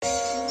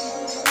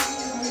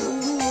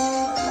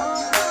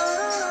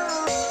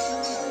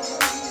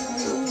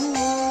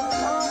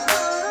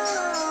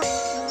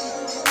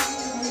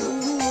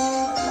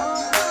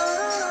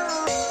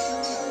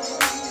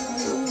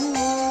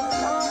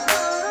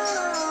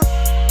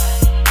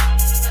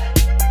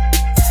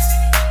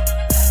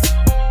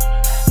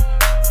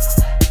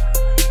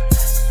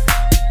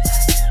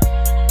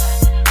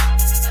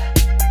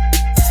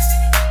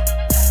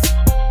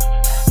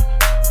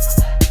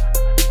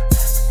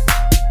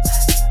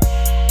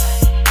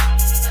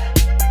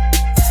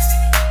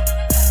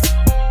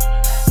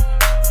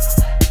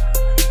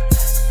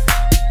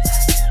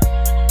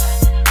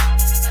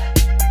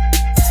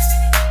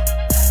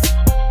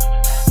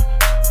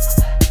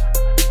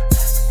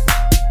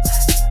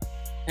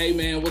Hey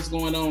man, what's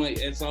going on?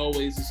 As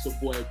always, it's your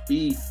boy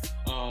B.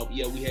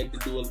 Yeah, we had to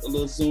do a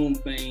little Zoom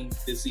thing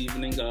this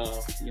evening.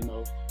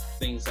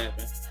 Things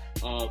happen.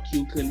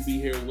 Q couldn't be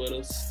here with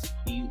us.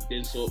 He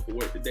didn't show up for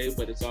work today,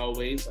 but as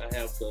always, I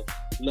have the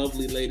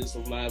lovely ladies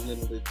of Live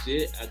and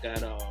Legit. I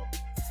got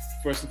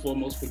first and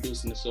foremost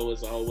producing the show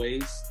as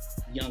always,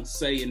 Young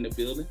Say in the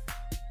building.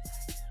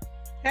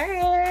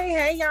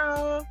 Hey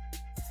y'all.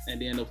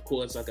 And then of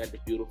course I got the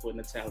beautiful and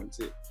the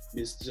talented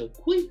Miss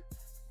Jaqui.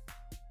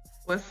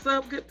 What's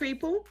up, good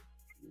people?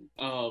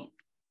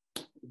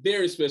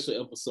 Very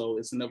special episode.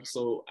 It's an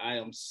episode I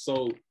am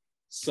so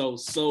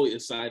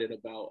excited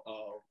about.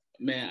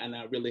 Man, and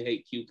I really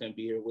hate Q can't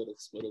be here with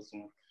us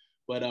on.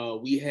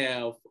 But we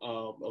have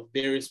a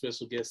very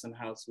special guest in the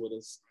house with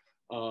us.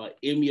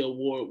 Emmy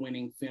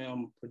Award-winning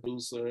film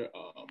producer,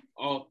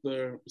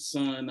 author,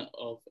 son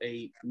of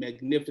a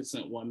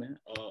magnificent woman,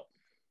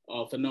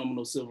 a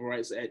phenomenal civil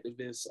rights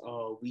activist.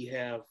 We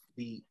have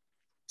the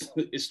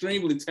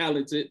extremely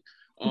talented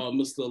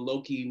Mr.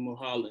 Loki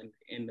Mulholland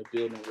in the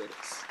building with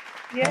us.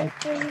 Yes,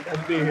 good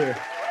to be here.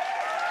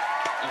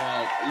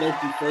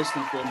 Loki, first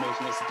and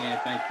foremost, once again,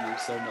 thank you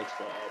so much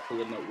for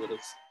pulling up with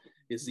us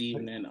this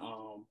evening.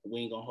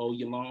 We ain't gonna hold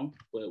you long,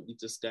 but we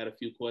just got a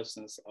few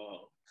questions.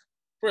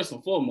 First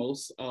and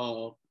foremost,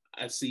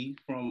 I see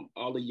from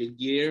all of your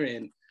gear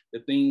and the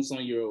things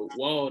on your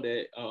wall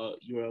that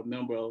you're a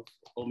member of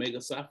Omega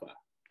Psi Phi.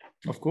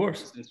 Of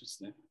course. That's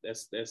interesting.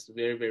 That's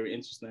very, very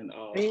interesting.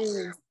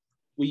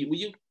 Will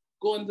you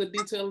go into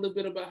detail a little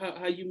bit about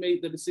how you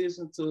made the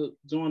decision to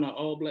join an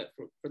all-Black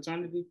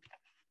fraternity?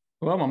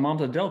 Well, my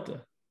mom's a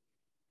Delta.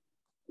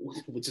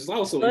 Which is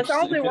also that's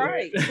only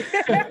right.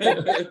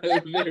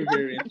 Very,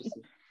 very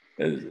interesting.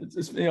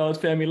 It's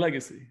family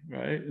legacy,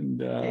 right?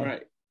 And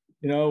right.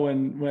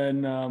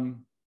 When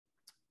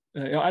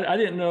I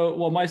didn't know.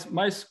 Well,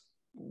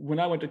 when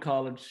I went to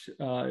college,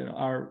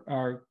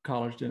 our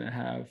college didn't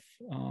have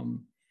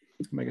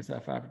Omega Psi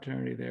Phi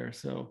fraternity there,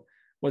 so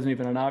wasn't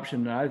even an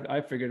option.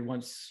 I figured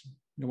once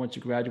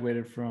you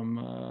graduated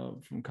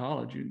from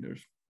college,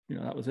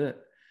 that was it.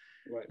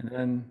 Right. And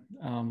then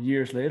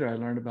years later, I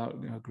learned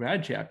about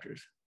grad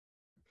chapters,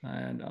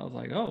 and I was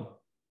like,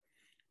 oh.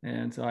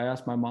 And so I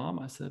asked my mom.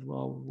 I said,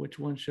 well, which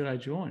one should I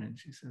join? And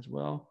she says,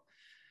 well,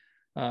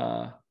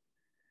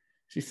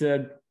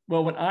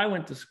 when I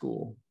went to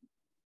school,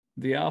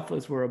 the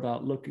alphas were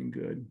about looking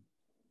good,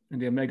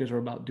 and the omegas were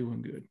about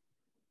doing good.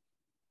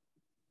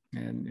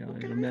 And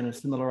they were men of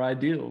similar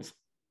ideals.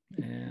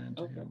 And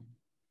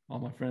all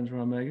my friends were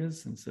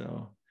omegas, and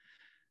so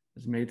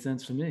it made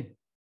sense for me.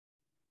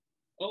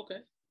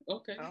 Okay.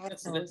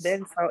 That's so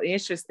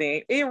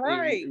interesting.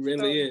 Right. It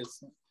really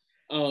is.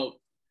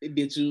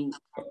 Did you?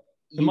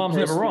 The mom's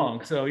never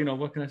wrong, so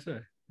what can I say?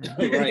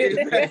 Right.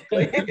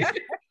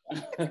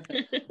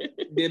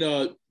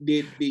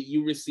 Did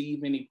you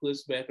receive any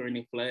pushback or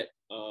any flack?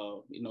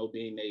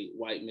 Being a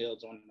white male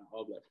joining an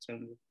all-Black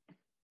fraternity.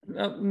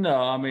 No,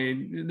 I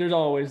mean, there's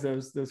always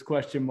those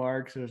question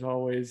marks. There's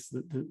always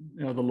the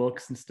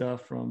looks and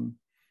stuff from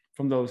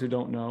those who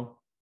don't know.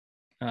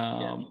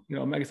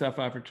 Omega Psi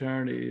Phi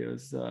fraternity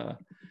is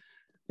founded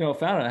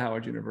at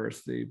Howard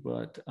University,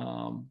 but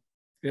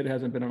it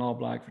hasn't been an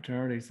all-Black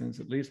fraternity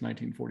since at least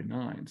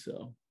 1949.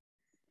 So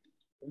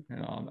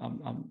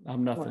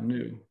I'm nothing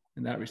new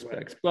in that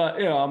respect. Right.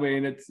 But I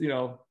mean, it's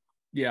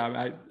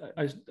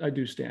I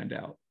do stand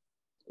out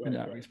in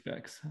that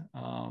respects.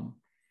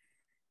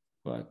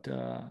 But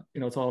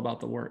it's all about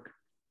the work.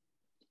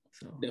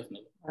 So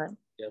definitely. Right.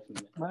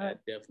 I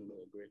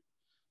definitely agree.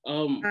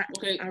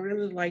 Okay. I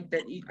really like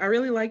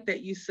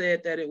that you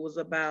said that it was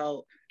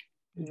about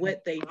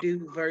what they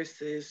do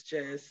versus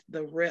just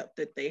the rep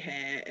that they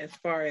had as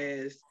far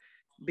as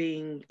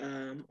being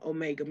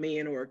Omega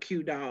men or a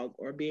Q dog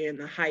or being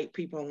the hype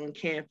people on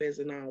campus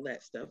and all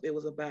that stuff. It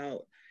was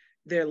about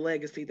their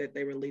legacy that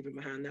they were leaving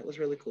behind. That was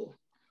really cool.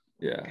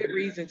 Yeah. Good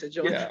reason to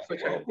join. Yeah.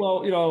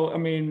 Well, I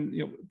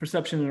mean,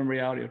 perception and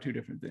reality are two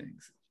different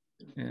things.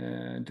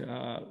 And,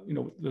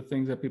 the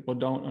things that people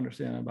don't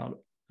understand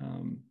about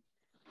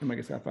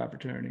Omega Psi Phi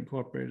Fraternity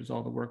Incorporated is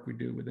all the work we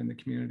do within the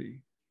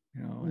community,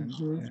 and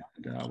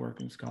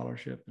work in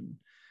scholarship and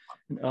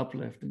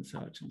uplift and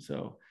such. And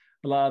so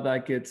a lot of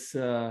that gets,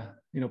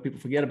 people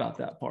forget about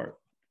that part.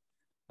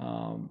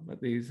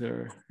 But these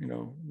are,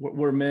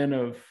 we're men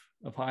of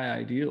high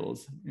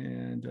ideals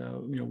and,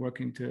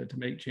 working to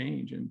make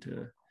change and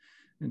to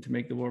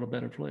make the world a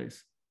better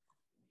place.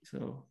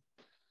 So,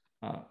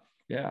 I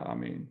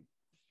mean,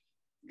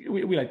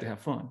 we like to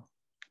have fun.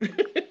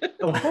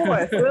 Of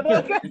course.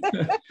 But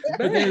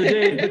at the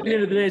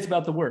end of the day, it's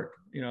about the work,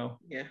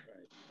 Yeah.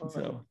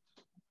 So.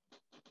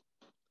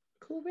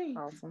 Cool beans.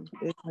 Awesome.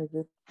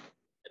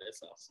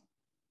 That's awesome.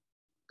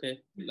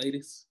 Okay,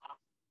 ladies.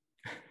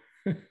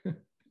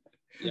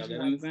 Y'all got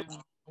anything?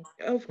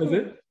 Of course. Was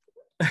it?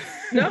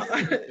 No,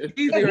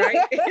 easy,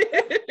 right?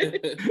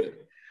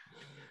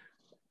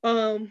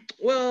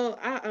 Well,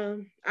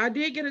 I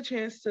did get a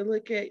chance to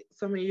look at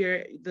some of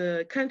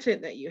the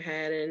content that you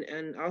had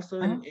and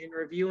also in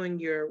reviewing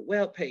your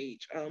web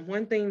page.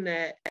 One thing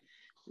that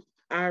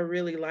I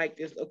really like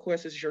this. Of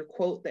course, it's your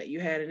quote that you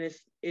had, and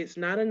it's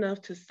not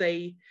enough to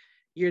say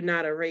you're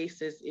not a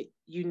racist.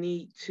 You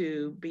need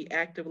to be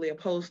actively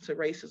opposed to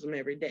racism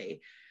every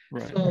day.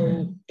 Right.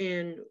 So,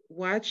 in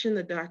watching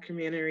the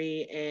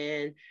documentary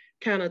and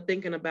kind of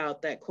thinking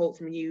about that quote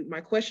from you,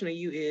 my question to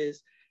you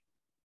is,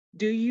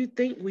 do you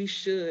think we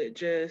should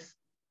just,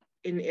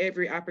 in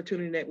every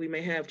opportunity that we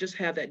may have, just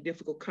have that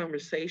difficult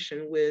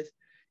conversation with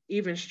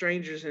even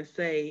strangers and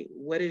say,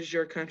 what is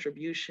your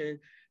contribution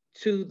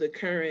to the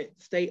current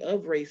state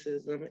of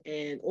racism,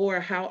 and or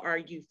how are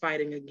you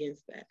fighting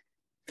against that?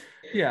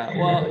 Yeah,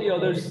 well,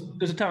 there's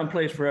a time and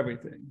place for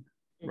everything,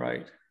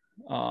 right?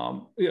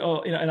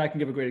 And I can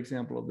give a great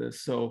example of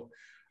this. So,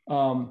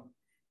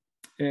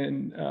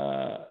 in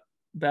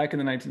back in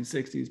the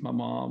 1960s, my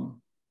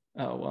mom,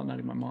 well, not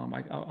even my mom,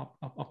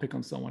 I'll pick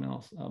on someone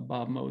else,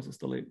 Bob Moses,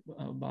 the late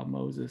Bob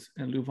Moses,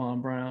 and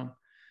Luvon Brown,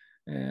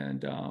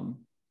 and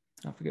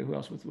I forget who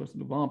else was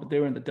Luvon, but they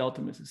were in the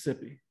Delta,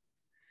 Mississippi,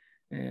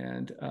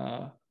 and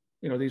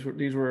these were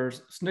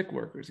SNCC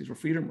workers, these were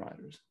freedom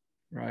riders,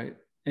 right?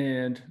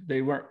 And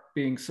they weren't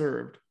being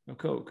served a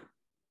Coke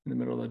in the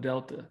middle of the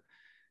Delta.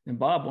 And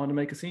Bob wanted to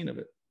make a scene of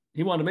it.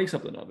 He wanted to make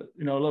something of it.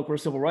 Look, we're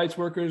civil rights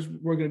workers.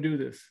 We're going to do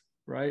this,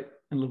 right?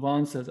 And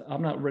Luvon says,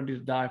 I'm not ready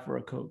to die for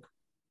a Coke.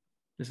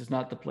 This is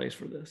not the place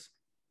for this.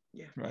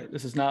 Yeah. Right.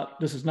 This is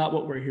not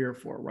what we're here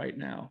for right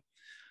now.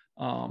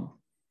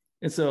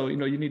 And so,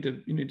 you need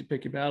to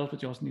pick your battles,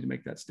 but you also need to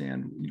make that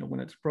stand, when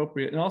it's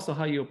appropriate, and also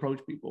how you approach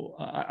people.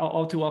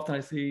 All too often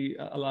I see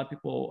a lot of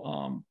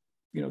people,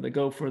 they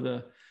go for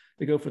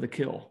the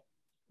kill,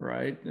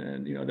 right?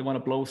 And, they want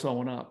to blow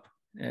someone up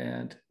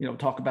and,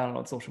 talk about it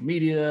on social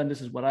media. And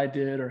this is what I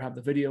did, or have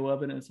the video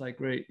of it. And it's like,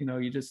 great. You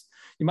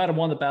might have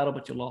won the battle,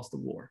 but you lost the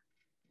war.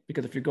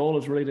 Because if your goal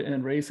is really to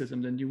end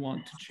racism, then you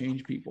want to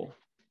change people,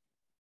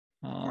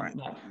 right.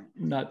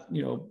 not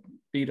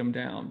beat them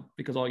down,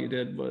 because all you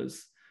did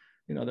was,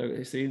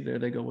 there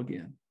they go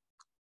again,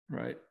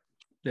 right?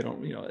 They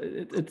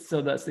don't,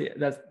 so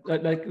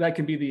that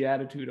can be the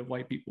attitude of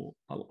white people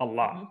a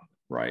lot,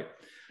 right?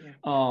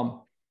 Yeah.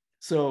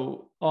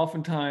 So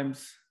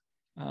oftentimes,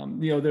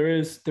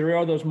 there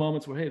are those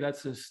moments where, hey,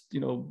 that's just,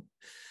 you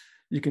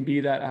can be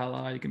that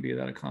ally, you can be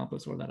that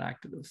accomplice or that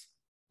activist,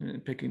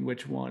 and picking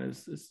which one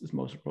is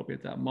most appropriate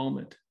at that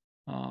moment.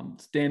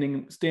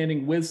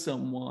 Standing with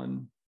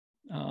someone.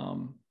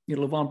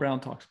 Luvon Brown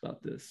talks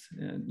about this,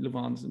 and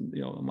Luvon's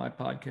on my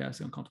podcast,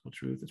 The Uncomfortable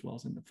Truth, as well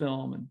as in the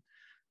film, and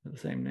the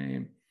same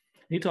name.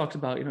 He talks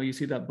about, you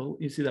see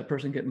that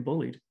person getting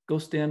bullied, go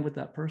stand with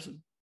that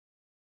person,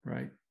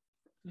 right?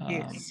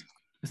 Yes.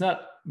 It's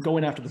not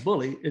going after the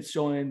bully, it's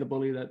showing the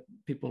bully that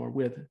people are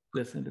with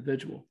this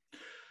individual.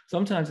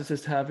 Sometimes it's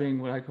just having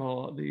what I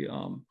call the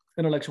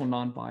intellectual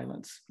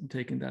nonviolence, and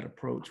taking that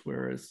approach.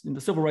 Whereas in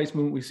the civil rights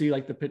movement, we see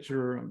like the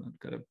picture, I'm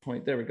got a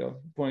point, there we go,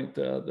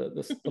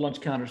 the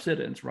lunch counter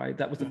sit-ins, right?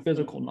 That was the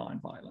physical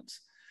nonviolence.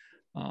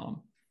 And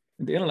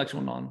the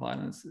intellectual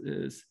nonviolence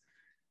is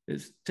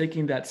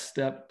taking that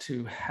step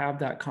to have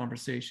that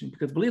conversation,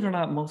 because believe it or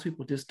not, most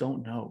people just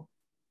don't know.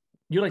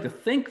 You like to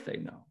think they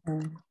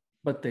know,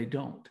 but they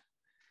don't.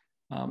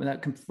 And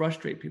that can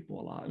frustrate people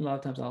a lot. And a lot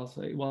of times I'll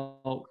say,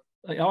 well,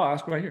 I'll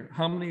ask right here,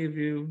 how many of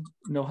you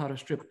know how to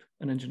strip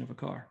an engine of a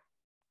car?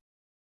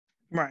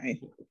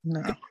 Right.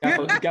 No.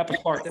 Gap a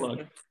spark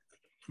plug,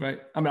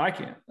 right? I mean, I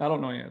can't. I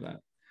don't know any of that.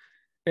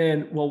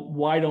 And well,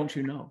 why don't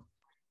you know?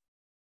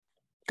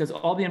 Because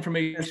all the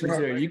information is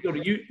there. You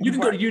can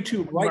go to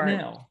YouTube right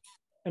now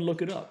and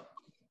look it up.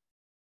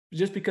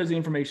 Just because the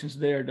information's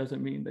there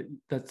doesn't mean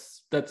that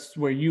that's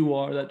where you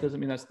are. That doesn't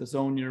mean that's the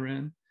zone you're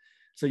in.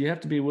 So you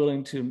have to be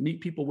willing to meet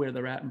people where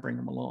they're at and bring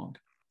them along,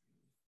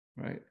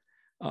 right?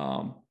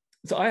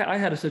 So I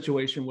had a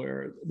situation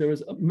where there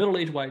was a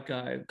middle-aged white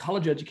guy,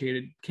 college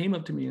educated, came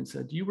up to me and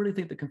said, do you really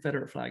think the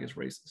Confederate flag is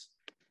racist?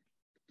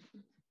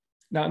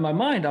 Now in my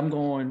mind, I'm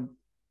going,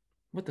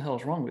 what the hell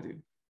is wrong with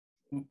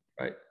you,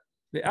 right?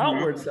 The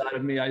outward side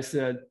of me, I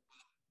said,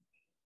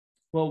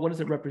 well, what does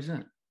it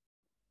represent?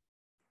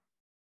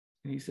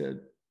 And he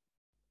said,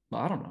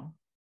 well, I don't know.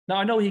 Now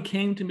I know he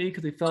came to me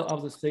because he felt I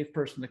was a safe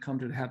person to come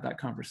to have that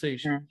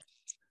conversation,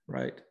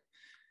 right?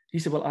 He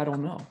said, well, I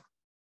don't know.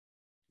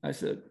 I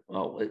said,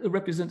 well, it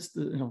represents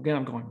the, again,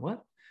 I'm going,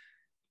 what?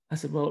 I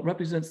said, well, it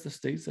represents the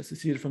states that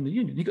seceded from the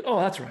Union. He goes, oh,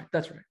 that's right.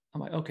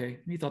 I'm like, okay.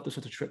 And he thought this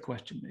was a trick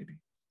question, maybe.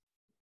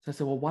 So I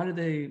said, well, why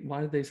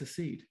did they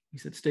secede? He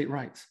said, state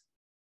rights.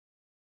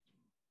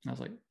 And I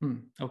was like,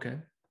 okay.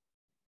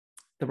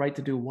 The right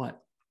to do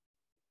what?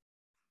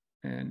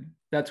 And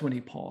that's when he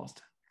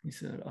paused. He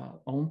said,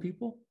 own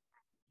people?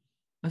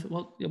 I said,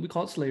 well, yeah, we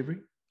call it slavery.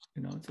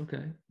 It's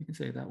okay. You can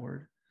say that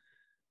word.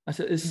 I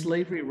said, is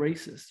slavery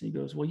racist? He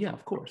goes, well, yeah,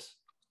 of course.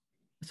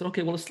 I said,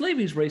 okay, well, if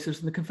slavery is racist,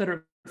 and the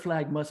Confederate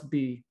flag must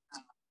be.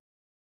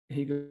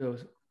 He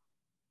goes,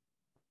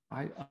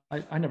 I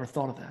never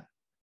thought of that.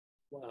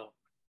 Wow.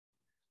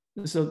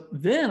 So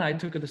then I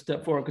took it a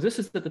step forward, because this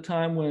is at the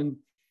time when,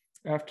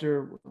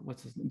 after,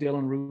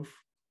 Dalen Roof,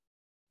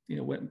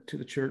 went to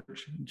the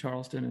church in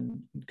Charleston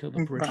and killed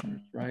the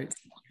parishioners, right?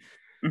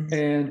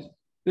 And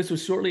This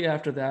was shortly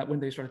after that when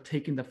they started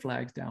taking the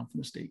flags down from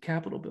the state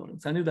capitol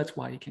buildings. I knew that's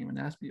why he came and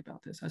asked me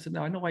about this. I said,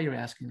 no, I know why you're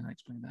asking. And I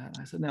explained that.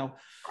 I said, now,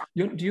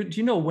 do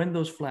you know when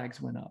those flags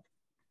went up?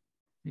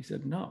 He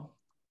said, no.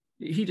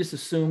 He just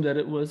assumed that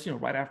it was,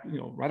 right after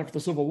the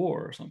Civil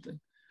War or something.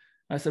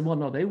 I said, well,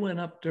 no, they went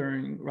up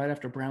right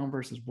after Brown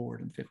versus Board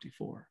in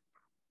 54.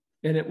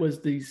 And it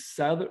was the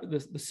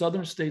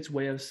southern states'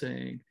 way of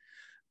saying,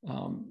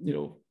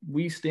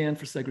 we stand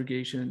for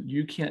segregation.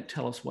 You can't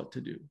tell us what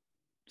to do.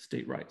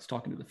 State rights,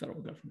 talking to the federal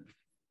government.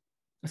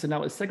 I said,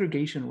 now is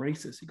segregation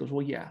racist? He goes,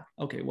 well, yeah.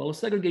 Okay, well, if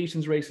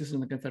segregation's racist,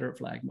 then the Confederate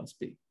flag must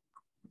be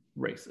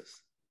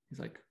racist. He's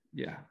like,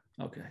 yeah,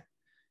 okay,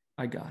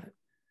 I got it.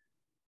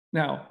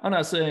 Now, I'm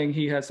not saying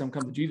he had some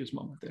come to Jesus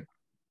moment there,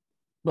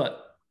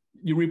 but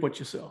you reap what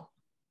you sow.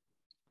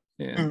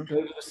 And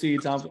those are the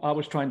seeds I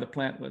was trying to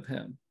plant with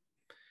him.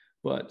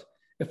 But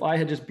if I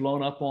had just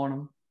blown up on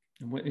him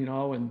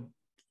and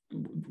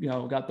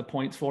got the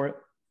points for it,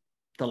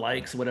 the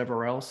likes,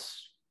 whatever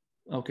else,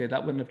 okay,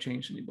 that wouldn't have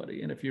changed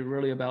anybody. And if you're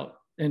really about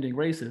ending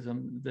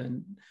racism,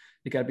 then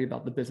you got to be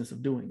about the business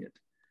of doing it,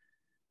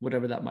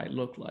 whatever that might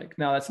look like.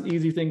 Now, that's an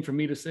easy thing for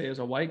me to say as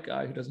a white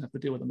guy who doesn't have to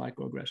deal with the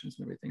microaggressions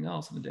and everything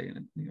else on a day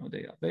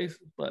out basis.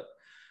 But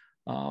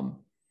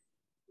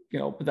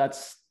but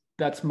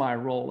that's my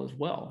role as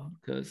well,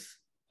 because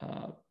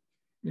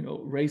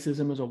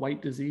racism is a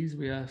white disease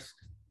we ask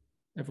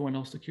everyone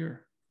else to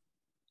cure.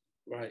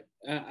 Right.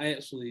 I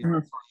actually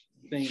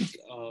think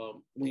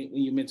when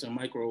you mentioned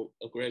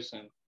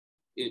microaggression,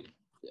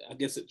 I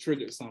guess it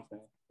triggered something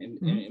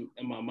in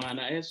my mind.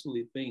 I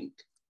actually think,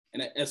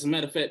 and as a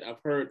matter of fact,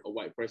 I've heard a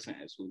white person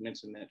actually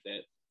mention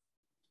that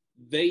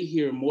they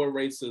hear more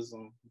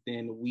racism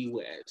than we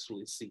would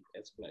actually see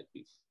as Black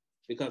people,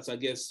 because I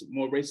guess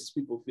more racist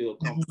people feel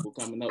comfortable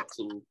coming up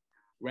to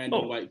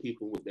random white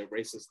people with their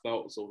racist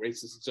thoughts or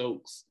racist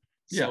jokes.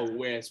 So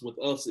whereas with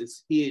us,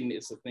 it's hidden,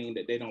 it's a thing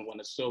that they don't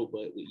want to show,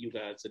 but with you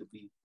guys, it'll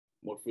be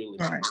more freely.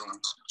 Right.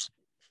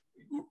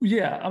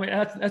 Yeah, I mean,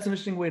 that's an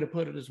interesting way to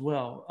put it as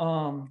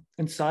well.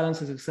 And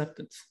silence is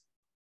acceptance.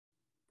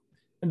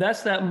 And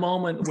that's that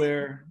moment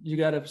where you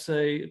got to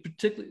say,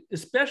 particularly,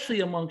 especially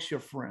amongst your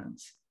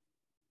friends,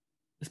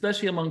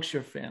 especially amongst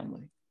your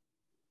family,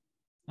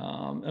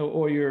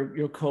 or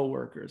your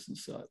coworkers and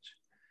such,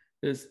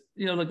 is,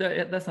 like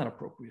that's not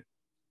appropriate,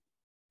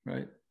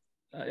 right?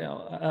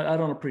 I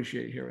don't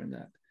appreciate hearing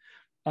that.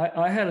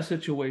 I had a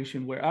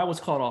situation where I was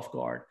caught off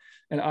guard,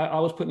 and I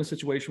was put in a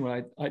situation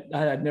where I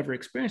had never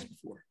experienced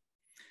before.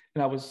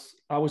 And I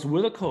was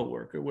with a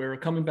coworker. We were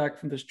coming back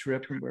from this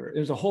trip, and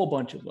there's a whole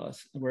bunch of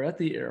us, and we're at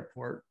the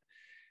airport,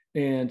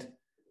 and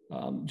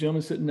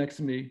gentleman sitting next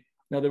to me.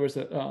 Now there was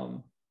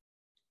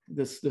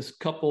this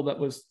couple that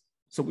was,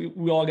 so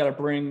we all got to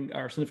bring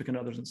our significant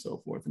others and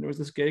so forth. And there was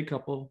this gay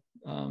couple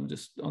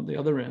just on the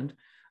other end,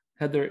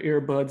 had their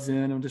earbuds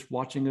in and just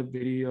watching a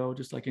video,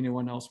 just like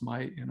anyone else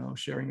might,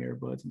 sharing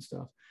earbuds and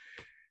stuff.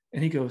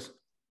 And he goes,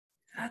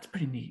 that's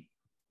pretty neat.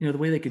 The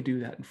way they could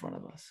do that in front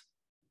of us,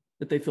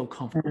 that they feel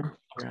comfortable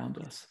around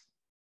us.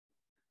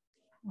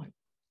 I'm like,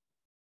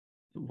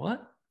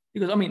 what? He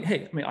goes,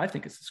 I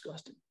think it's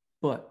disgusting,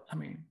 but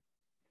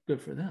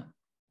good for them.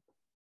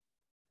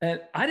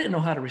 And I didn't know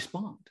how to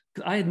respond,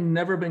 because I had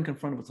never been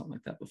confronted with something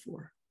like that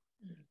before.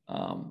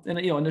 And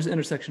there's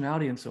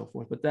intersectionality and so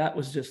forth, but that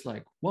was just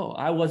like, whoa,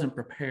 I wasn't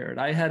prepared.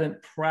 I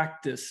hadn't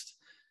practiced,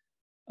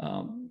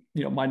 my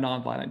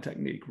nonviolent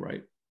technique,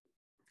 right?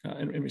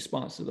 In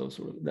response to those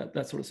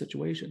that sort of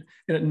situation.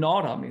 And it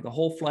gnawed on me the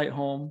whole flight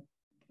home,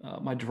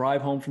 my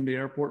drive home from the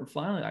airport. And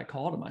finally I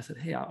called him. I said,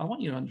 hey, I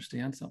want you to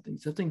understand something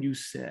you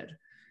said.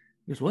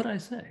 He goes, what did I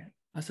say?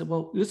 I said,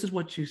 well, this is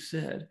what you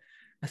said.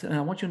 I said, and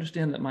I want you to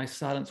understand that my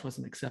silence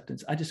wasn't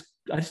acceptance. I just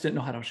didn't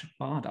know how to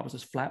respond. I was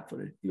just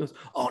flat-footed. He goes,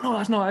 oh no,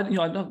 that's no,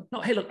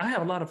 no. Hey, look, I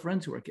have a lot of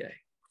friends who are gay.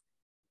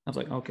 I was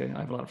like, okay, I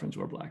have a lot of friends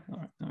who are Black. All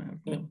right.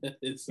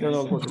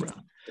 Work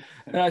around.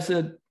 And I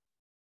said,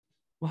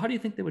 well, how do you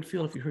think they would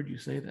feel if you heard you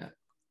say that?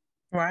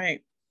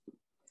 Right.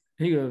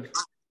 He goes,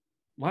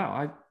 wow,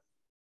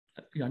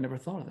 I never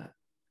thought of that.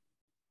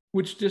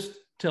 Which just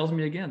tells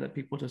me again that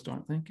people just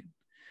aren't thinking.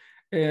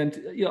 And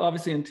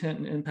obviously intent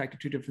and impact are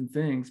two different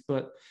things,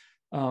 but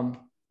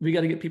we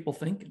got to get people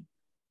thinking.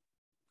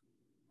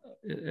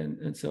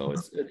 And so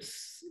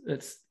it's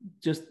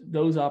just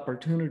those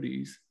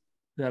opportunities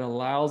that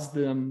allows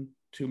them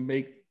to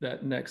make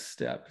that next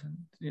step,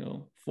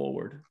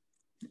 forward,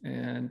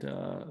 and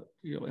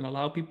and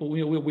allow people.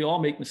 We all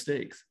make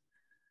mistakes.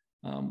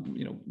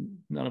 None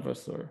of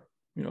us are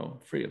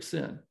free of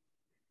sin,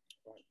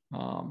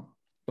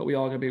 but we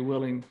all got to be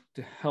willing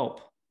to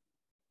help,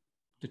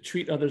 to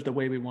treat others the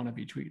way we want to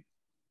be treated.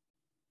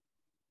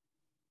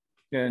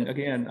 And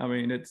again,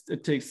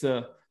 it takes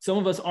some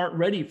of us aren't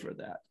ready for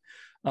that.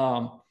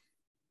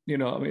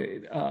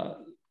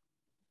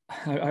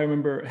 I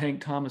remember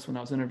Hank Thomas, when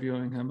I was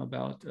interviewing him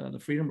about the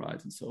Freedom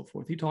Rides and so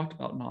forth, he talked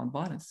about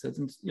nonviolence. He says,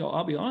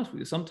 I'll be honest with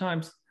you,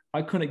 sometimes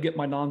I couldn't get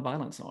my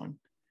nonviolence on.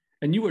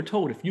 And you were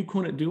told, if you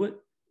couldn't do it,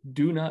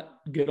 do not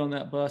get on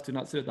that bus, do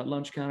not sit at that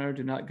lunch counter,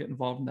 do not get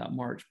involved in that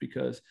march,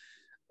 because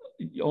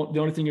the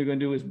only thing you're going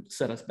to do is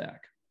set us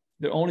back.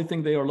 The only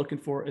thing they are looking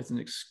for is an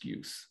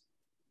excuse,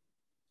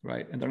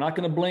 right? And they're not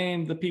going to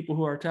blame the people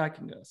who are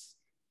attacking us.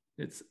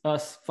 It's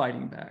us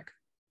fighting back,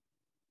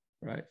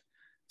 right?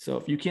 So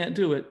if you can't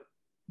do it,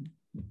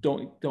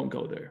 don't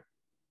go there.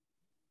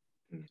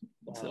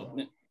 So,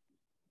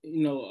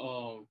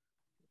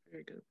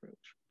 very good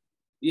approach.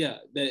 Yeah,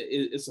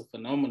 it's a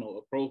phenomenal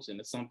approach, and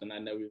it's something I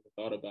never even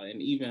thought about.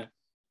 And even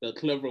the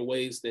clever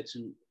ways that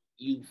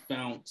you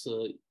found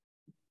to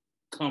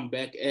come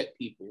back at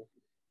people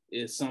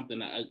is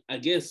something I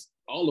guess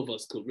all of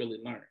us could really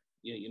learn.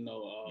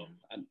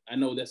 I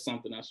know that's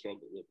something I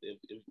struggle with.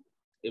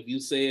 If you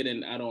say it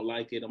and I don't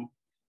like it, I'm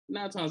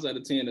 9 times out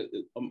of 10,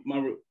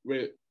 my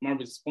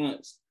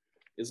response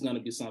is going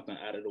to be something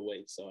out of the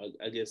way. So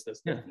I guess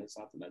that's definitely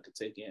something I could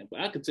take in.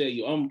 But I could tell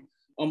you, I'm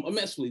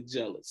immensely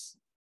jealous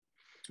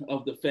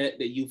of the fact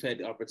that you've had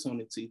the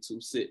opportunity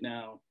to sit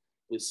down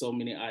with so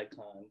many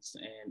icons,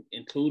 and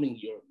including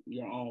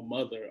your own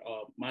mother.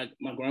 My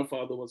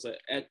grandfather was an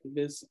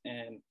activist,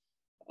 and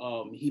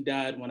he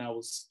died when I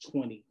was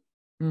 20.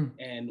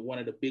 And one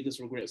of the biggest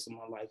regrets of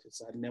my life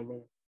is I never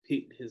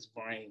picked his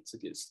brain to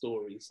get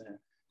stories and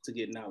to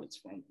get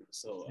knowledge from him.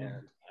 So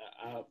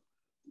I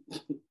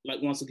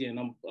like, once again,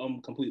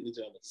 I'm completely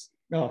jealous.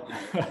 No,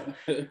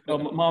 well,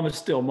 mom is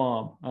still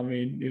mom. I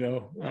mean,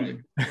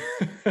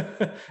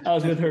 I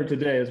was with her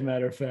today, as a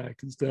matter of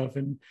fact, and stuff.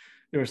 And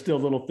there were still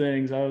little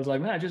things. I was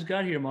like, man, I just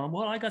got here, Mom.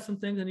 Well, I got some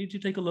things I need you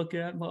to take a look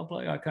at. Blah,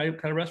 blah. Can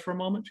I rest for a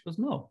moment? She goes,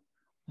 no.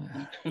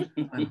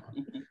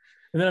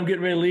 And then I'm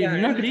getting ready to leave.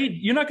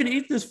 You're not gonna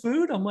eat this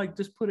food? I'm like,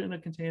 just put it in a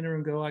container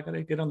and go. I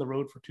gotta get on the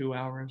road for 2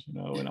 hours,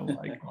 And I'm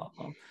like, oh,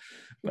 Mom.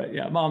 But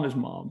yeah, mom is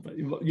mom. But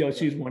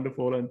she's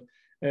wonderful.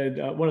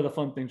 And one of the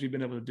fun things we've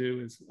been able to do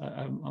is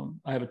I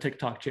have a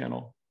TikTok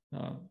channel.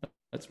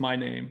 That's my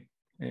name,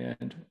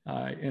 and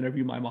I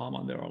interview my mom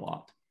on there a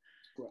lot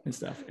and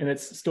stuff. And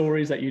it's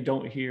stories that you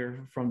don't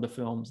hear from the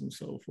films and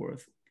so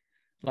forth.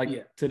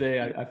 Like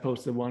today, I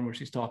posted one where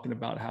she's talking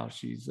about how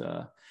she's,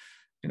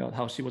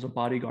 how she was a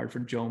bodyguard for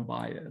Joan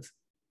Baez.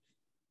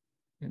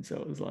 And so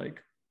it was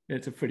like,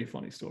 it's a pretty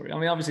funny story. I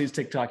mean, obviously it's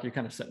TikTok, you're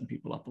kind of setting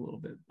people up a little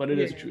bit, but it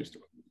is a true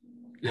story.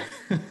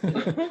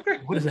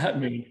 What does that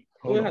mean?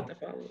 We'll have to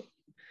follow up.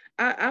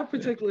 I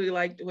particularly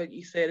liked what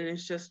you said, and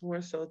it's just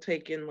more so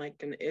taking like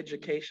an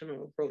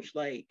educational approach,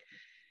 like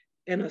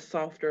in a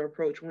softer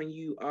approach when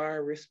you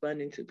are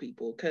responding to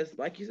people, because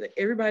like you said,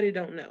 everybody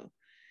don't know.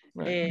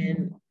 Right.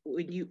 And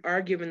when you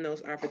are given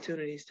those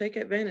opportunities, take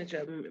advantage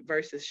of them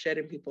versus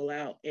shutting people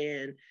out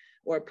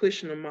or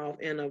pushing them off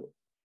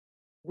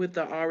with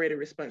the already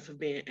response of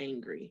being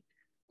angry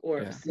or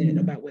upset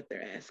about what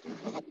they're asking.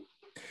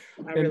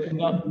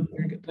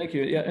 Thank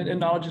you. Yeah, and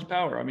knowledge is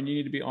power. I mean, you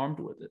need to be armed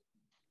with it.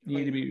 You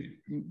need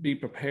to be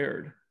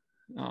prepared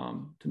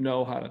to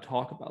know how to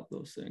talk about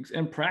those things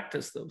and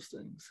practice those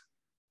things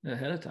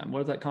ahead of time.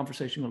 What is that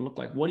conversation going to look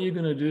like? What are you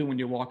going to do when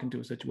you walk into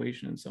a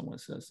situation and someone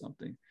says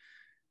something?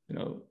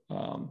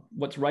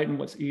 What's right and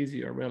what's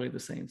easy are really the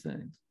same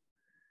things.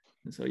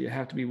 And so you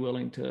have to be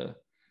willing to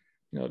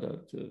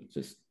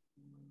just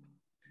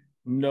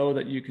know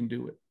that you can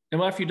do it.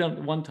 And after you've done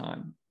it one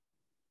time,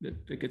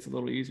 it gets a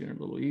little easier and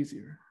a little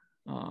easier.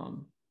 I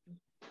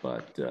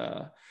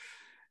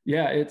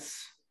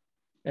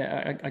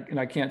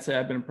can't say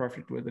I've been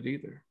perfect with it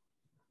either.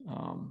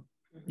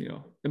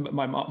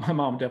 My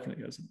mom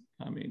definitely isn't.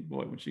 I mean,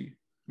 boy, when she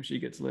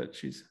gets lit,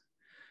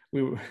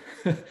 we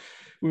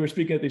were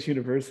speaking at this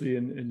university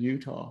in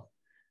Utah,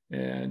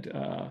 and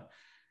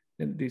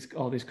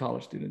all these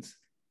college students,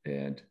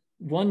 and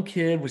one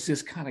kid was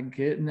just kind of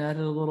getting at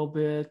it a little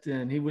bit,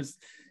 and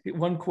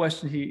one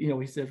question he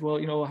said,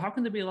 well, how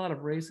can there be a lot of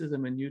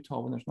racism in Utah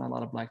when there's not a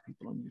lot of Black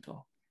people in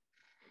Utah?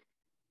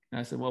 And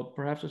I said, well,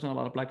 perhaps there's not a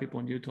lot of Black people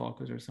in Utah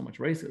because there's so much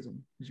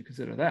racism. Did you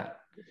consider that?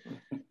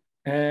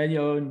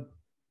 And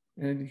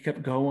and he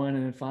kept going,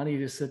 and then finally he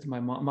just said to my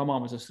mom. My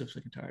mom was just so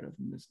sick and tired of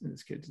him.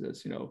 This kid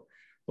says, well,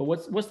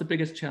 what's the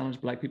biggest challenge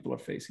Black people are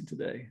facing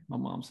today? My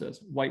mom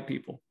says, white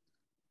people.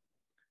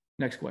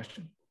 Next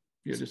question.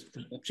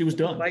 She was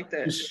done. Like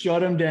that. Just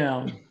shut him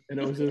down. And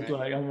it was just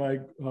like, I'm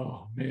like,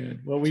 oh man.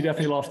 Well, we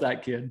definitely lost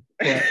that kid.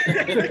 But,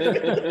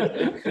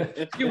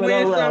 you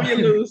win some, you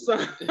lose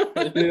some.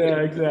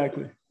 Yeah,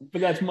 exactly.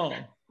 But that's mom,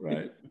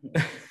 right?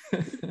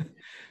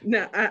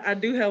 Now, I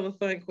do have a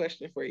fun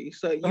question for you.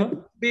 So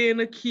you being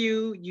a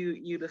Q,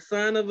 you the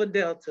son of a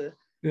Delta.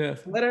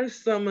 Yes. What are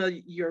some of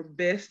your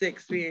best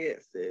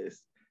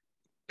experiences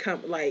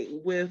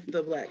with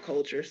the Black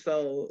culture?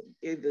 So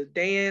either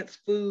dance,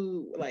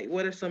 food,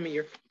 what are some of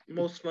your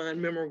most fun,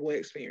 memorable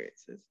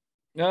experiences?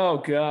 Oh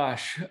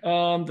gosh,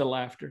 the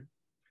laughter,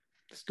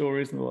 the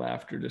stories and the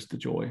laughter, just the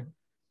joy.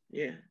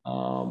 Yeah.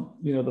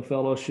 The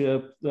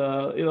fellowship,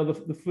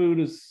 the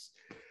food is,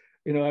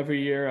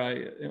 every year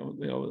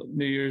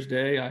New Year's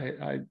Day,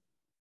 I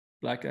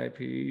black eyed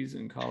peas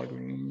and collard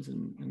greens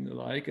and the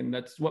like, and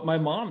that's what my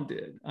mom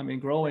did. I mean,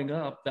 growing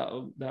up,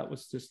 that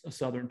was just a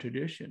Southern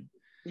tradition.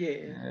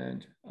 Yeah.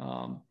 And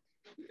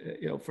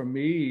for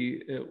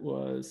me, it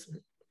was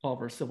all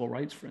of our civil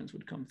rights friends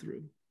would come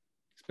through,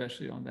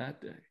 especially on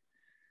that day.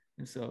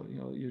 And so,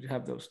 you'd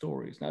have those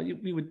stories. Now,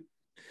 we would,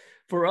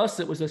 for us,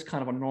 it was just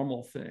kind of a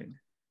normal thing.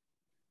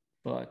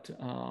 But,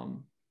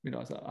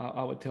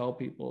 I would tell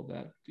people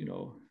that,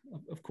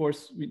 of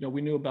course, we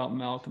knew about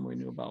Malcolm, we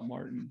knew about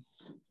Martin,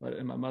 but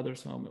in my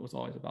mother's home, it was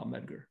always about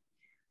Medgar.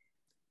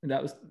 And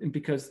that was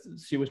because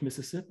she was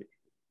Mississippi,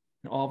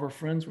 and all of her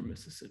friends were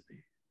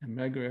Mississippi. And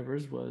Medgar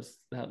Evers was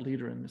that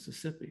leader in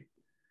Mississippi.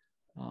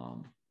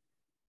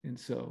 And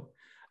so,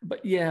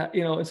 but yeah,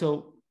 and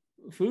so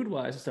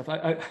food-wise and stuff,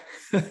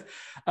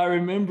 I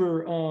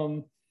remember,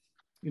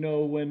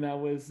 when I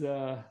was,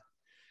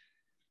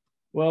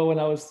 when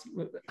I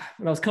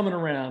was coming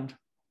around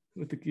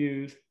with the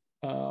Q's,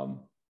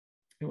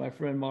 my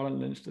friend Marlon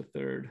Lynch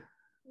III,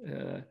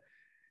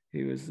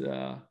 he was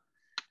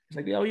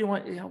like, "Oh, you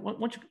want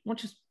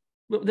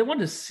they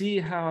wanted to see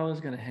how I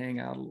was going to hang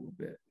out a little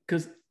bit,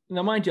 because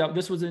now, mind you,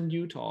 this was in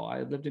Utah.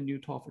 I lived in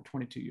Utah for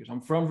 22 years.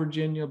 I'm from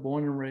Virginia,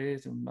 born and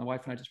raised, and my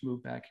wife and I just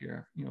moved back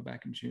here,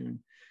 back in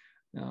June.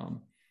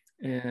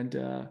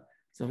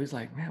 So he's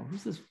like, "Man,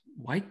 who's this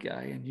white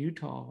guy in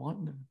Utah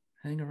wanting to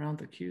hang around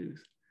the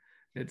Q's?"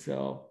 And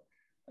so,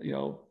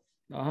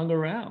 I hung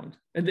around,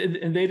 and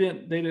they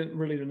didn't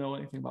really know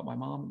anything about my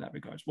mom in that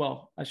regards.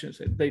 Well, I shouldn't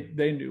say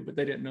they knew, but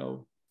they didn't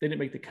know. They didn't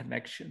make the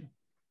connection.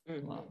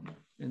 Mm-hmm.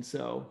 And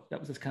so that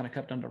was just kind of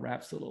kept under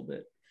wraps a little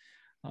bit.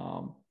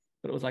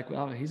 But it was like,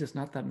 well, he's just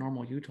not that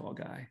normal Utah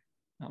guy.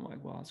 And I'm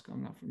like, well,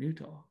 I'm not from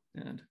Utah.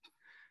 And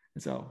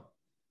so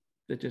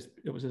it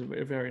was a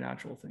very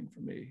natural thing for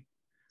me.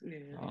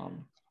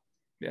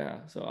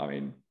 Yeah. So, I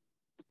mean,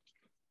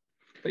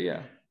 but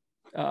yeah,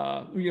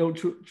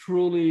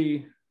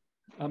 truly,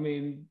 I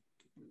mean,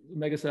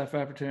 Omega Psi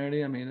Phi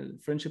fraternity, I mean,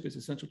 friendship is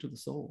essential to the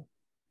soul.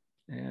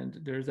 And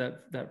there's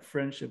that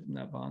friendship and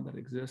that bond that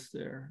exists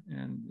there.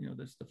 And,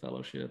 there's the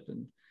fellowship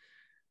and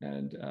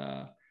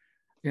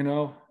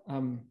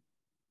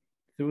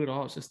through it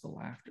all, it's just the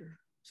laughter.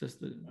 It's just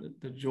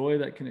the joy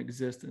that can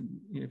exist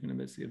even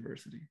amidst the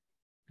adversity,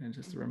 and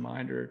just a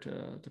reminder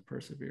to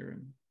persevere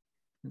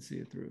and see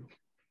it through.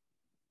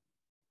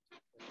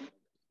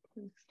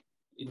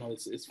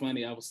 It's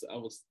funny. I was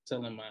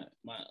telling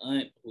my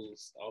aunt,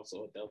 who's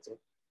also a Delta,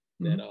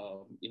 that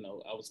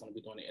I was going to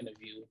be doing an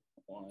interview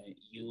on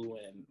you,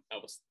 and I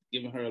was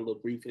giving her a little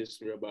brief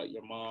history about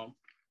your mom,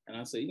 and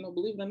I said,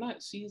 believe it or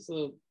not, she's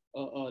a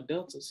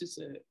Delta. She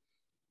said,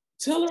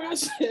 "Tell her I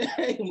said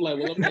hey." I'm like,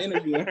 well, I'm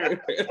interviewing her.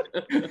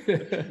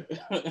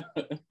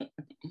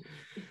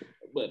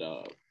 But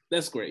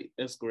that's great.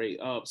 That's great.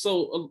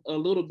 So a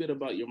little bit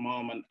about your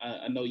mom.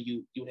 I know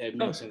you had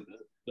mentioned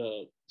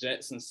the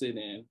Jackson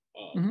sit-in,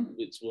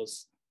 which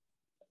was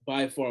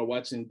by far,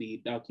 watching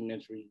the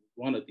documentary,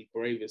 one of the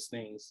bravest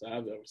things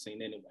I've ever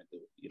seen anyone do.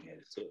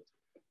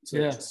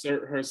 To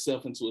insert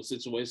herself into a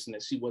situation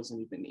that she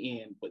wasn't even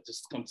in, but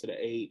just come to the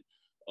aid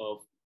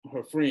of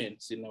her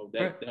friends.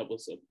 That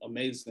was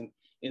amazing.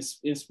 And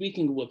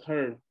speaking with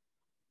her,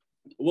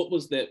 what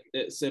was that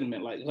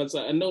sentiment like? Because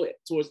I know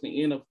towards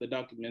the end of the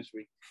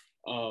documentary,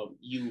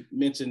 you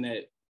mentioned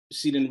that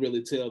she didn't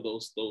really tell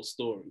those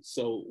stories.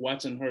 So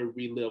watching her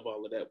relive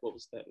all of that, what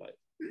was that like?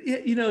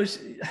 Yeah,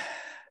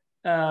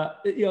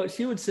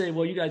 she would say,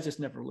 "Well, you guys just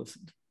never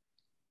listened."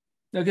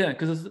 Again,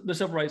 because the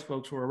civil rights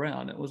folks were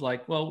around. It was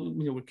like, well,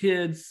 we're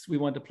kids. We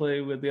wanted to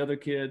play with the other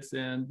kids,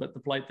 but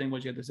the polite thing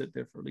was you had to sit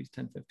there for at least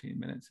 10, 15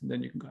 minutes, and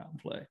then you can go out and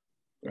play,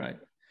 right?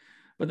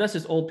 But that's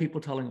just old people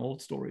telling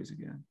old stories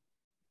again,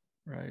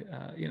 right?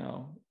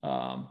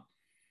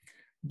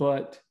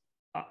 But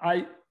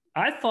I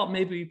thought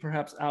maybe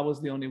perhaps I was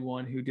the only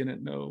one who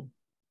didn't know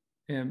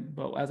him.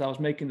 But as I was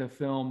making the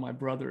film, my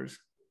brothers,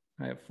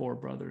 I have 4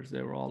 brothers,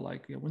 they were all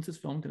like, "When's this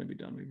film going to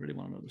be done? We really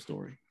want to know the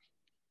story."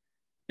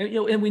 And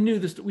and we knew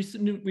this. We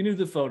knew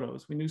the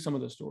photos. We knew some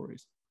of the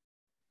stories,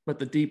 but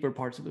the deeper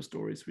parts of the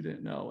stories we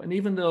didn't know. And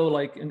even though,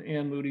 like in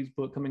Ann Moody's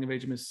book, Coming of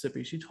Age in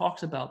Mississippi, she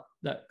talks about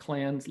that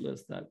Klans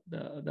list that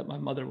my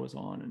mother was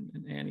on,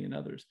 and Annie and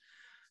others.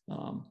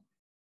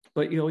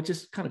 But it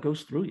just kind of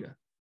goes through you.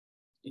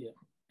 Yeah.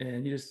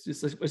 And it's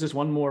just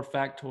one more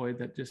factoid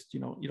that just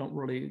you don't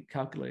really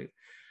calculate.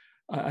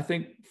 I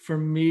think for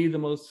me the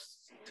most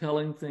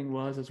telling thing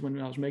is when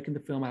I was making the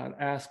film, I would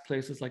ask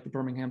places like the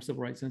Birmingham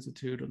Civil Rights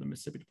Institute or the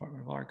Mississippi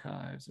Department of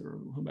Archives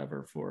or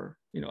whomever for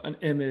an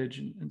image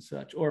and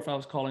such, or if I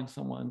was calling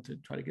someone to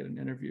try to get an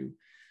interview,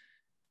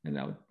 and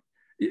I would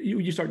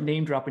you start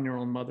name dropping your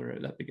own mother,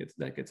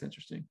 that gets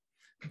interesting.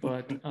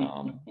 But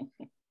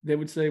they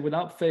would say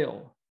without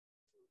fail,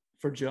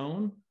 for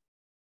Joan,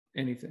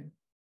 anything.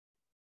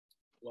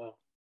 Wow.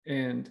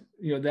 And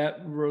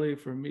that really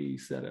for me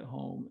set it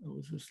home. It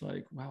was just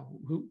like, wow,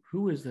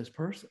 who is this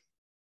person?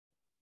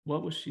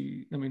 What was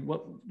she? I mean,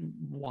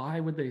 why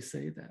would they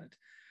say that?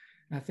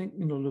 And I think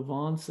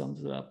Levon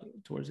sums it up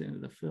towards the end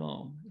of the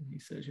film. And he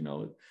says,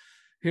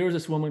 here was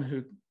this woman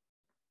who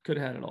could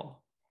have had it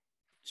all.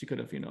 She could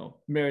have,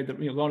 married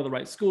gone to the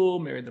right school,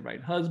 married the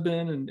right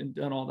husband, and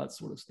done all that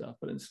sort of stuff.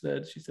 But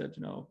instead, she said,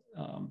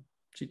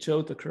 she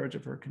chose the courage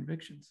of her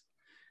convictions,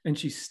 and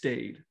she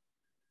stayed.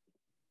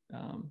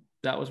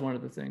 that was one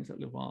of the things that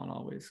LaVon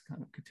always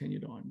kind of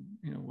continued on,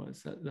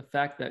 was that the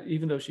fact that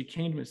even though she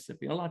came to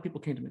Mississippi, a lot of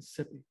people came to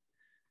Mississippi,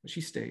 but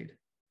she stayed.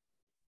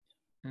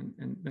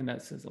 And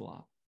that says a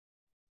lot.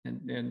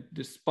 And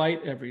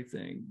despite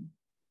everything,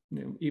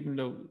 even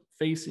though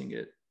facing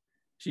it,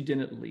 she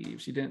didn't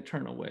leave. She didn't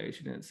turn away.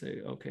 She didn't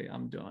say, okay,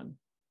 I'm done.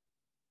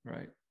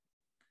 Right.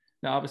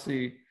 Now,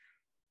 obviously,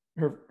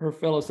 her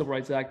fellow civil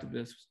rights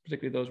activists,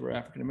 particularly those who were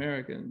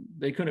African-American,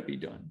 they couldn't be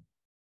done.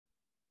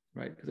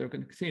 Right. Because they were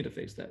going to continue to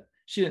face that.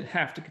 She didn't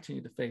have to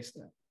continue to face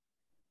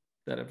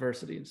that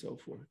adversity and so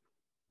forth.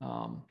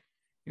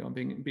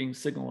 Being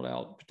signaled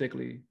out,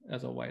 particularly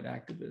as a white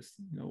activist,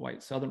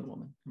 white Southern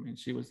woman. I mean,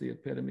 she was the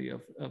epitome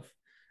of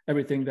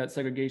everything that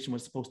segregation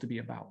was supposed to be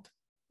about,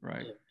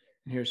 right? Yeah.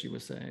 And here she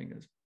was saying,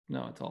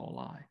 no, it's all a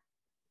lie.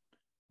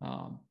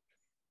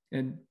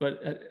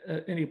 But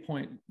at any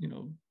point,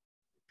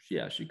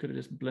 she could have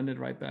just blended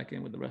right back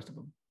in with the rest of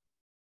them.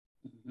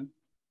 Mm-hmm.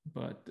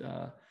 But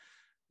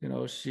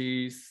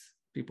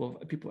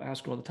people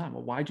ask her all the time,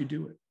 well, why'd you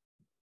do it?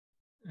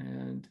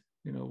 And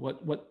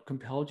what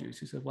compelled you?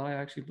 She said, well, I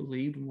actually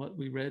believed in what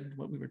we read,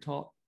 what we were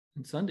taught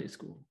in Sunday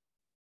school,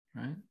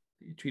 right?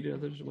 You treated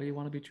others the way you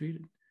want to be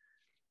treated.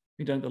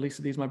 You done the least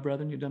of these, my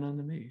brethren, you've done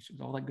unto me. She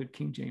was all that good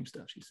King James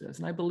stuff, she says.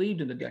 And I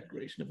believed in the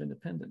Declaration of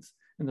Independence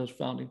and those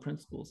founding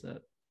principles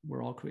that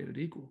we're all created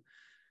equal.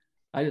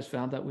 I just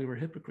found that we were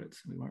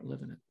hypocrites. We weren't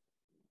living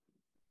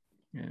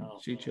it. And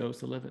she chose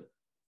to live it.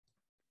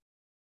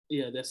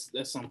 Yeah, that's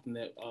something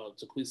that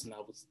Jaquisa and I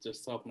was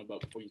just talking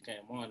about before you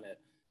came on, that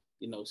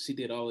she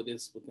did all of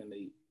this within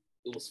it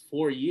was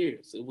 4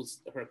 years. It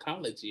was her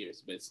college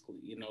years, basically,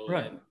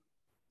 right. And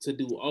to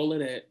do all of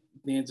that,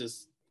 then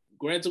just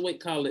graduate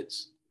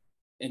college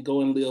and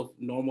go and live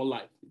normal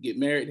life, get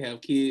married,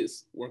 have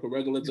kids, work a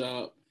regular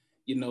job,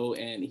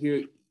 and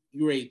here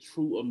you're a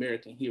true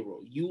American hero.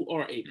 You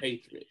are a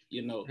patriot,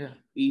 Yeah.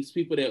 These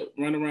people that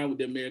run around with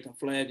the American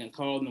flag and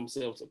call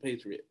themselves a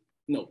patriot.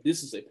 No,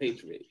 this is a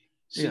patriot.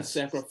 She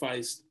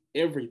sacrificed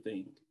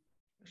everything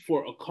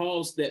for a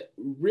cause that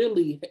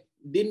really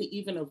didn't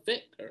even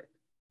affect her.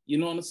 You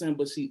know what I'm saying?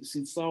 But she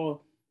saw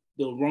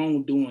the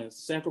wrongdoing,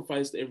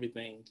 sacrificed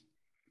everything,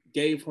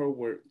 gave her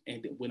work,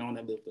 and went on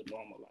and lived a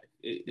normal life.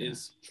 It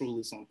is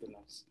truly something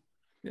else.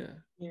 Yeah.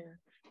 Yeah.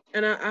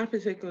 And I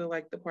particularly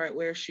like the part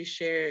where she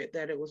shared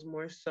that it was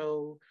more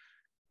so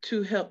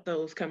to help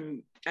those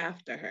come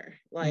after her.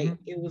 Like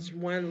it was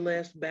one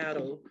less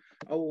battle,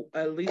 or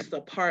at least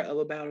a part of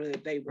a battle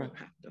that they won't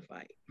have to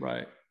fight.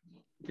 Right.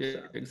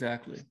 Yeah,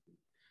 exactly.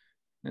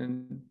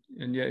 And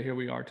yet here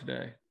we are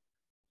today,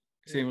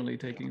 seemingly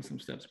taking some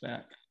steps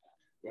back.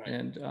 Right.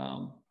 And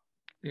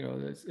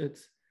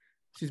it's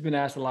she's been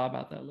asked a lot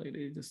about that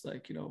lately, just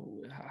like,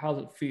 how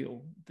does it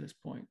feel at this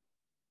point?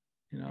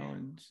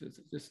 And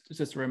it's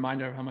just a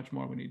reminder of how much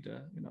more we need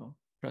to,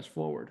 press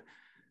forward.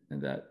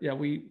 And that,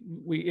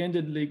 we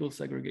ended legal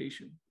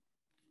segregation,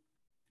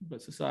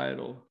 but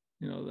societal,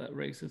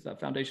 that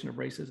foundation of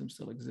racism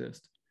still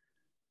exists.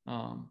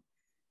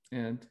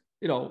 And,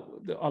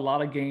 a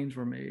lot of gains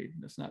were made.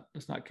 Let's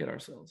not kid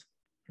ourselves,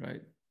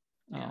 right?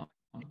 Yeah.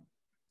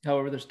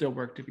 However, there's still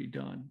work to be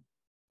done.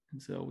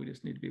 And so we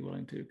just need to be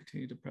willing to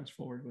continue to press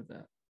forward with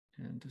that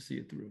and to see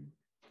it through.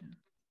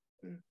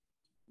 Yeah.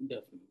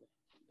 Definitely.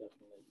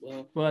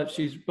 Well, but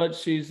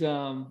she's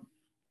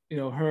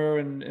her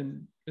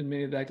and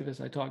many of the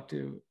activists I talked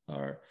to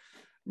are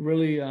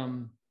really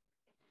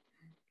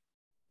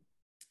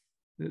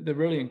they're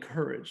really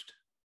encouraged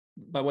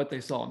by what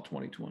they saw in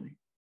 2020.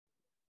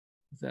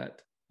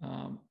 That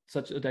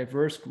such a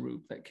diverse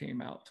group that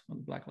came out on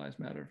the Black Lives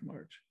Matter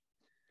march,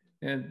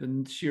 and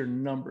the sheer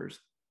numbers.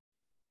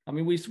 I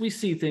mean, we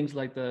see things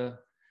like the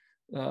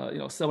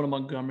Selma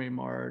Montgomery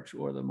March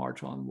or the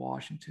March on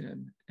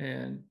Washington,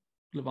 and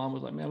LaVon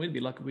was like, man, we'd be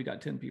lucky if we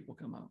got 10 people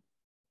come out,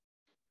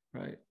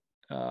 right?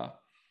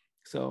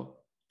 So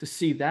to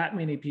see that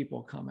many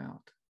people come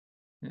out,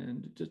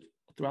 and just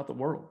throughout the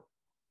world,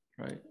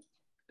 right?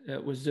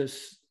 It was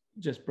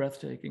just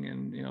breathtaking,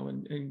 and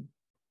and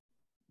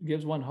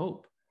gives one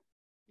hope.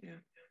 Yeah,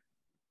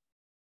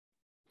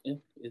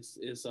 it's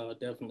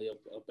definitely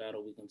a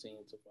battle we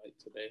continue to fight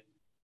today.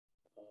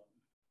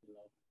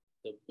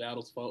 The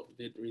battle's fought,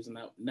 victories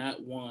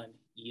not won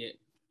yet.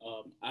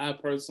 I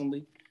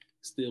personally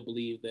still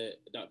believe that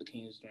Dr.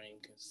 King's dream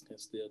can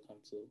still come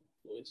to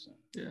fruition.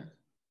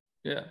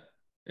 Yeah,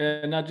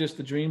 and not just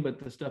the dream, but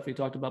the stuff he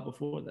talked about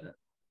before that.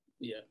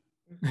 Yeah.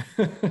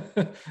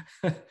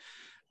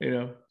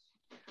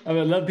 I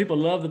mean, people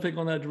love to pick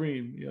on that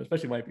dream,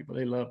 especially white people.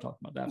 They love talking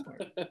about that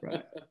part,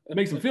 right? It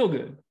makes them feel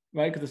good,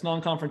 right? Because it's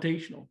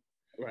non-confrontational.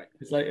 Right.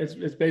 It's like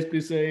it's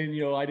basically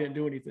saying, I didn't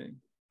do anything,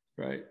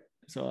 right?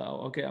 So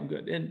okay, I'm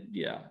good. And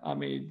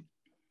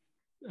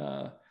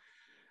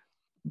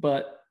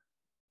but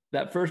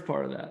that first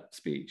part of that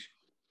speech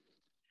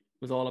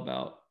was all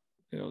about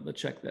the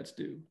check that's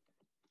due.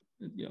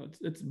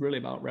 It's really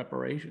about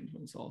reparations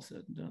when it's all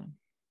said and done.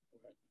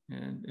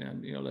 And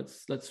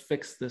let's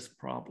fix this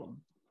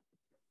problem.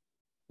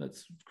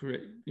 Let's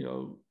create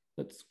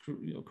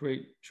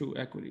create true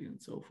equity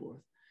and so forth.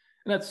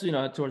 And that's,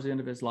 towards the end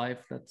of his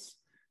life, that's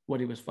what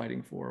he was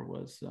fighting for,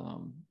 was,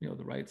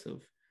 the rights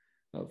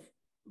of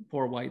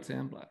poor whites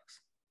and blacks,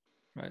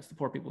 right? It's the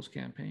Poor People's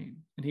Campaign.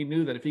 And he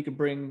knew that if he could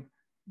bring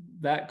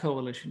that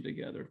coalition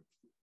together,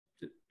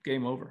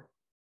 game over.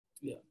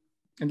 Yeah.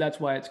 And that's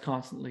why it's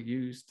constantly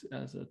used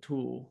as a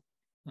tool.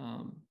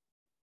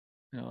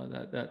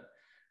 That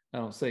I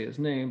don't say his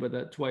name, but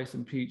that twice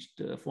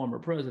impeached former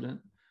president,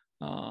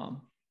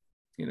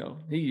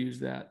 he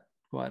used that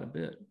quite a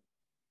bit.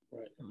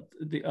 Right.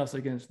 The us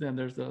against them.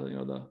 There's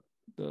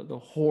the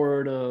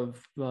horde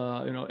of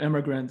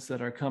immigrants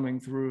that are coming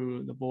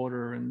through the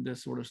border, and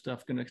this sort of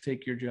stuff going to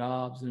take your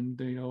jobs, and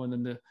and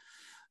then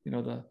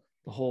the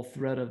whole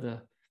threat of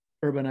the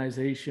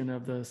urbanization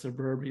of the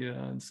suburbia,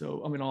 and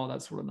so all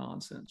that sort of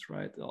nonsense,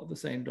 right? All the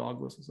same dog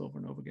whistles over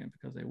and over again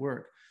because they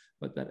work,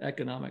 but that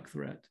economic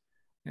threat,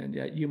 and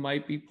yet you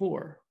might be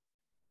poor,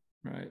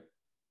 right?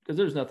 Because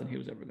there's nothing he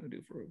was ever going to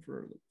do for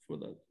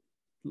the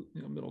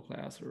middle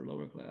class or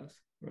lower class,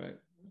 right?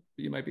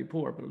 But you might be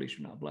poor, but at least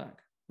you're not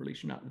black, or at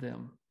least you're not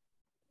them,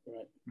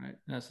 right?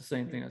 And that's the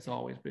same thing that's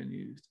always been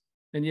used.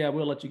 And yeah,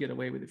 we'll let you get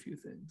away with a few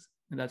things,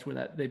 and that's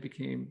where they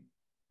became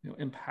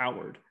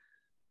empowered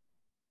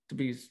to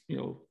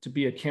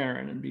be a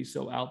Karen and be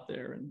so out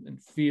there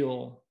and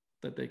feel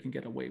that they can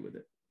get away with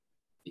it.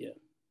 Yeah.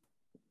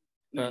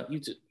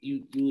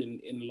 You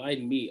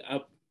enlighten me.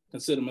 I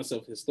consider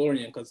myself a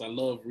historian because I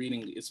love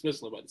reading,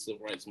 especially about the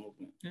civil rights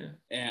movement. Yeah.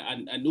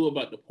 And I knew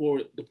about the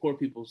Poor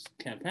People's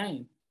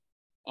Campaign,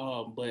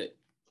 but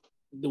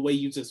the way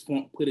you just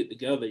put it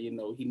together, he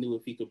knew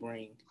if he could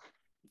bring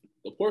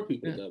the poor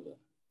people together,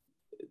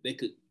 they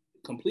could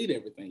complete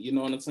everything. You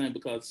know what I'm saying?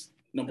 Because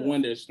number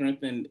one, there's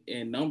strength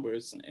in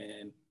numbers,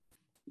 and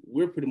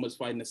we're pretty much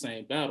fighting the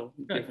same battle.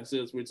 The difference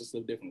is we're just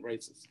of different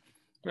races.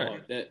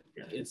 Right.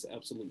 It's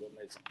absolutely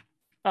amazing.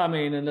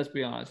 And let's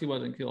be honest, he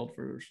wasn't killed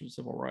for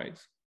civil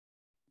rights.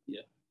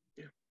 Yeah.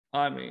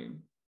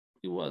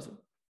 He wasn't.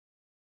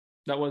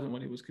 That wasn't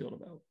what he was killed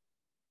about.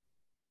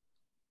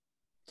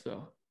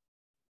 So,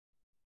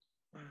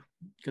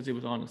 because he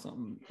was on to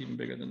something even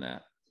bigger than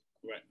that.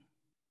 Right.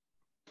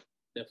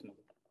 Definitely.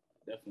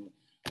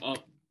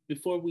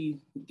 Before we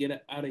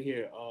get out of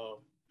here,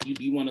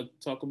 you want to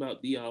talk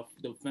about the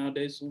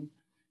foundation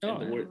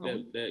and the work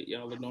that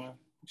y'all are doing?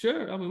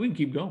 Sure. We can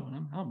keep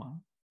going. I'm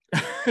on.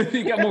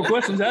 You got more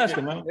questions? Ask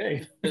them.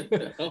 Hey,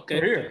 okay.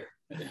 We're here.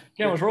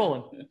 Camera's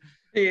rolling.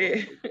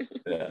 Yeah.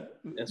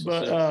 That's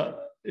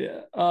well,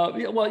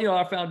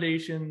 our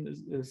foundation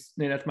is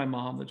named after my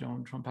mom, the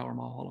Joan Trump Power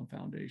Mulholland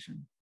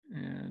Foundation,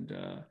 and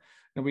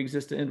we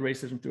exist to end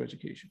racism through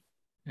education,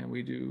 and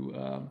we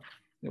do.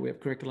 We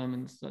have curriculum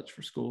and such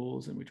for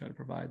schools, and we try to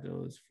provide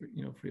those for,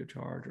 free of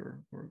charge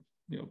or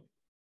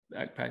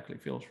practically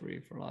feels free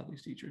for a lot of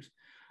these teachers.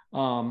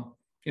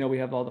 We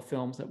have all the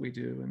films that we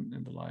do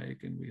and the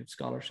like, and we have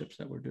scholarships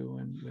that we're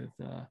doing with,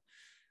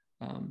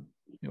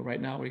 right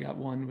now we got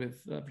one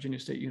with Virginia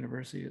State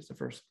University. It's the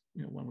first,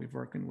 one we've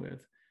working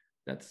with.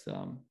 That's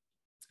I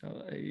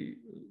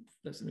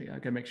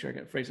gotta make sure I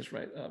got phrases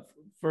right.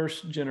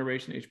 First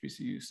generation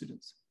HBCU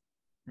students.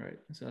 Right.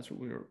 So that's what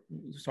we were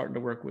starting to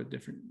work with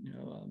different,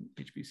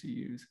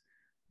 HBCUs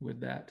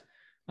with that.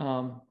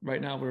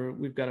 Right now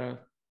we've got a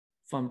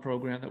fun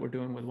program that we're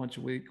doing with once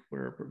a week.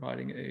 We're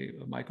providing a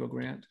micro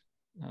grant,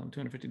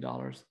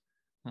 $250.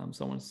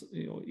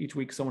 Each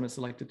week someone is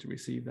selected to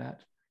receive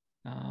that,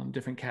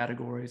 different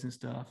categories and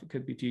stuff. It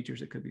could be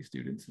teachers, it could be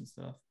students and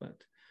stuff.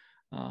 But,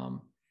 and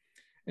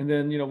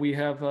then, we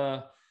have,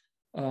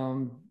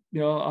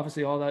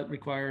 obviously all that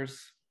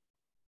requires,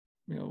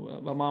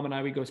 my mom and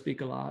I, we go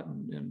speak a lot,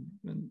 and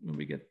when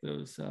we get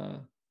those,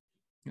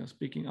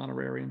 speaking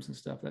honorariums and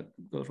stuff, that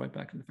goes right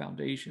back in the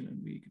foundation,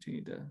 and we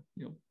continue to,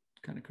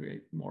 kind of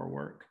create more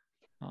work.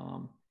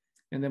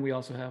 And then we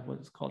also have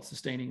what's called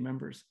sustaining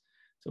members.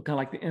 So kind of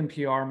like the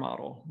NPR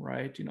model,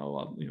 right?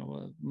 A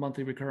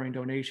monthly recurring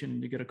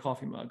donation, you get a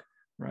coffee mug,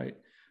 right?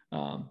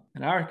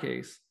 In our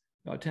case,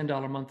 a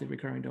 $10 monthly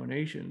recurring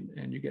donation,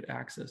 and you get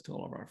access to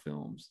all of our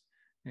films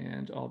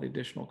and all the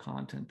additional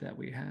content that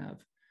we have.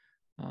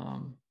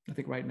 I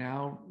think right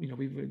now,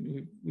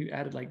 we've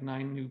added like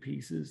 9 new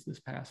pieces this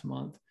past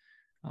month.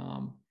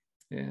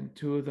 And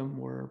 2 of them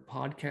were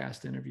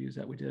podcast interviews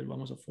that we did. One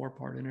was a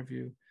 4-part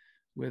interview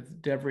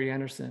with Devery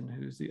Anderson,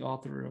 who's the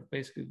author of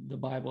basically the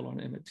Bible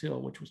on Emmett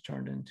Till, which was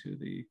turned into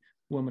the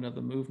Women of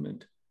the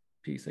Movement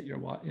piece that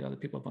the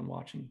people have been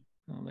watching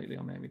lately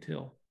on Emmett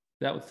Till.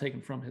 That was taken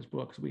from his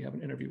book. So we have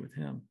an interview with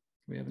him.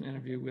 We have an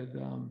interview with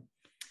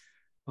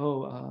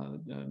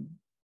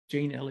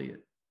Jane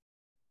Elliott,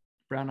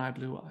 Brown Eye,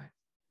 Blue Eye,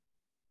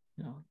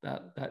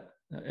 that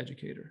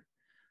educator.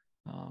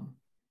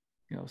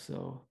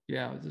 So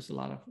yeah, it's just a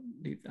lot of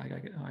neat.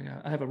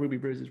 I have a Ruby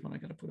Bridges one I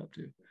got to put up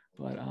too,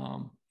 but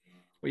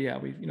yeah,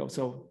 we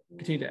so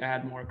continue to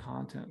add more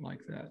content like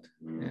that,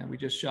 and we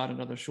just shot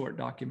another short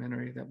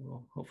documentary that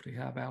we'll hopefully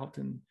have out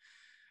in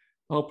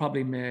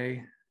probably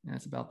May, and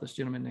it's about this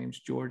gentleman named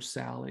George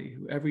Sally,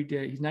 who every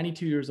day, he's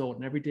 92 years old,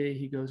 and every day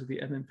he goes to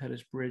the Edmund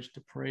Pettus Bridge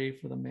to pray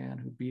for the man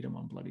who beat him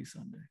on Bloody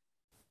Sunday.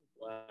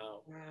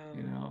 Wow.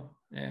 you know,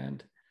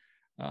 and,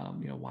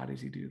 you know, why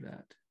does he do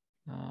that?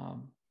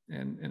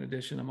 And in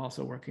addition, I'm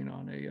also working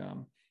on a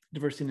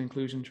diversity and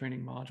inclusion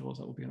training modules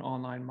that will be an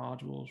online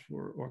modules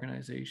for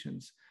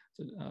organizations.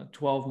 So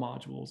 12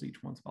 modules,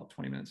 each one's about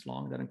 20 minutes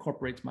long, that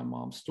incorporates my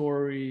mom's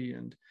story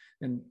and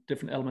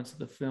different elements of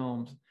the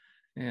films.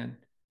 And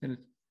it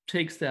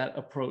takes that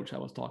approach I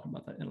was talking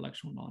about, that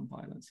intellectual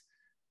nonviolence.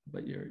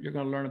 But you're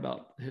going to learn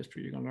about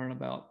history. You're going to learn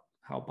about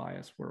how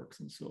bias works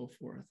and so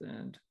forth,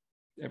 and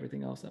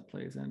everything else that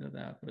plays into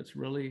that. But it's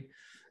really,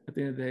 at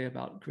the end of the day,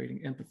 about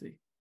creating empathy.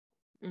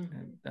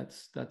 And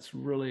that's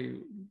really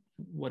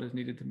what is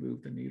needed to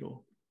move the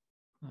needle,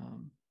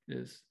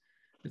 is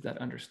that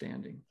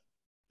understanding.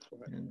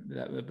 Right. And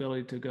that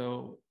ability to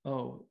go,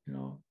 oh, you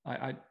know,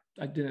 I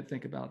didn't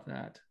think about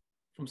that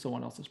from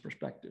someone else's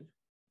perspective.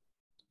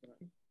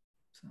 Right.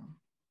 So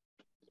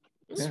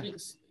yeah,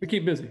 we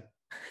keep busy.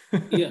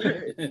 Yeah,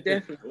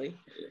 definitely.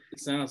 It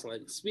sounds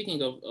like.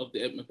 Speaking of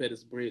the Edmund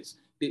Pettus Bridge,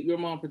 did your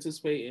mom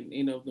participate in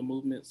any of the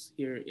movements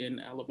here in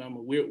Alabama?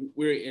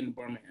 We're in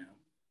Birmingham.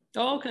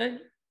 Oh, okay.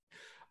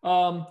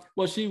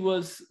 Well, she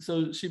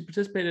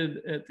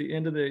participated at the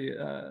end of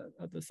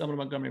the Summit of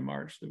Montgomery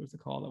March. There was a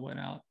call that went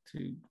out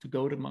to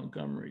go to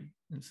Montgomery,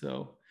 and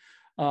so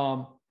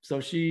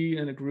she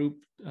and a group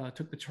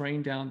took the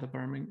train down to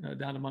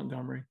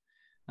Montgomery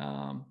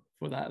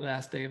for that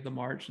last day of the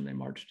march, and they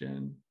marched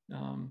in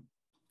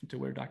to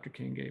where Dr.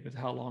 King gave his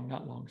 "How Long,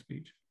 Not Long"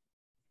 speech.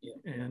 Yeah.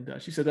 And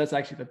she said that's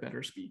actually the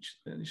better speech.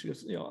 And she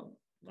goes, you know,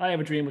 I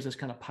Have a Dream was this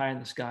kind of pie in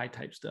the sky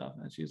type stuff.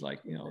 And she's like,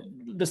 you know,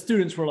 the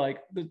students were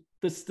like,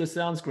 this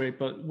sounds great,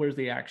 but where's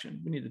the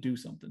action? We need to do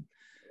something.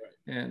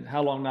 Right. And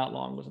How Long, Not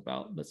Long was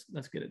about,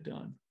 let's get it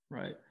done.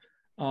 Right.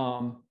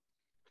 On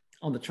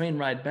the train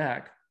ride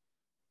back,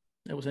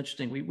 it was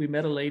interesting. We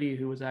met a lady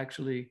who was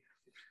actually,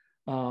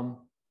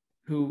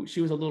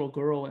 she was a little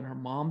girl, and her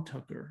mom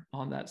took her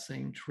on that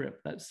same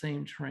trip, that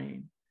same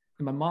train.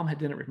 And my mom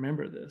didn't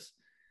remember this.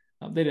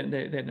 They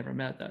had never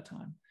met at that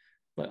time.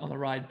 But on the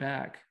ride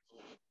back,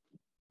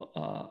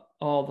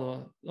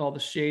 all the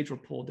shades were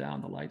pulled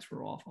down, the lights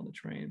were off on the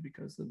train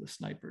because of the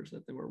snipers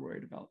that they were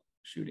worried about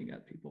shooting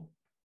at people.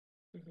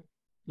 Mm-hmm.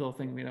 Little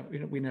thing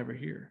we never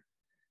hear.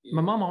 Yeah.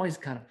 My mom always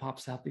kind of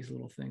pops out these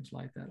little things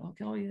like that.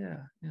 Okay, oh yeah,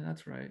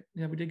 that's right.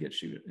 Yeah, we did get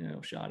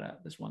shot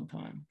at this one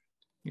time.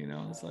 You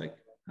know, it's like,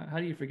 how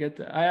do you forget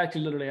that? I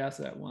actually literally asked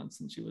that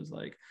once, and she was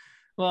like,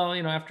 well,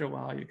 you know, after a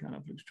while you kind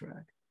of lose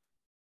track.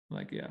 I'm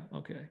like, yeah,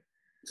 okay.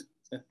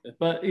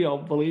 But, you know,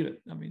 believe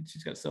it. I mean,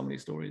 she's got so many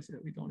stories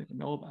that we don't even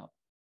know about.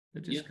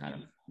 That just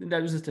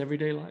that was just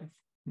everyday life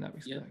in that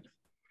respect.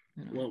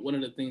 Yeah. You know? Well, one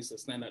of the things that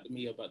stand out to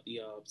me about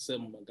the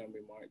Selma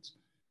Montgomery March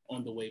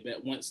on the way back,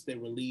 once they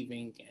were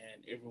leaving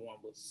and everyone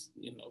was,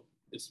 you know,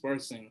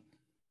 dispersing,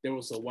 there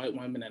was a white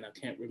woman, and I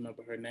can't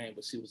remember her name,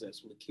 but she was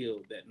actually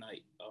killed that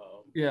night.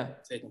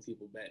 Taking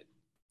people back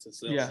to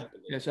Selma. Yeah.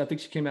 Yes, I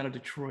think she came out of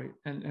Detroit,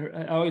 and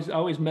I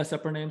always mess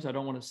up her name, so I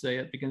don't want to say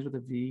it. It begins with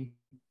a V.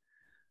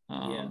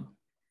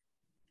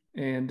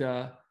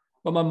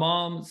 But my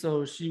mom,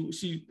 so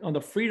she on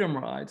the Freedom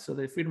Ride, so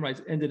the Freedom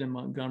Rides ended in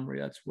Montgomery.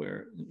 That's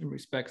where, in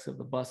respects of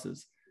the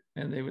buses,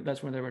 and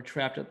that's when they were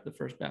trapped at the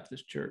First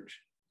Baptist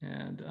Church.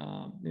 And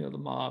you know, the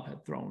mob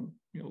had thrown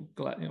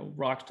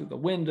rocks through the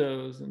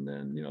windows, and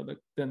then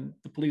then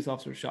the police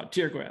officers shot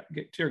tear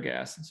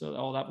gas, and so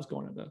all that was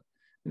going into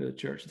the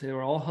church. They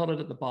were all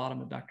huddled at the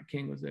bottom, and Dr.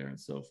 King was there, and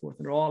so forth.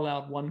 And they're all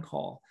allowed one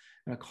call,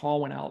 and a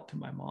call went out to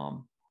my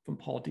mom from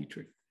Paul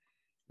Dietrich,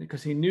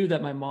 because he knew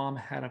that my mom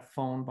had a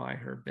phone by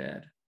her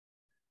bed,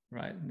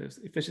 right? And there's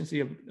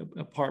efficiency of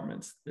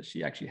apartments that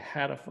she actually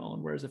had a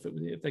phone, whereas if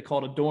they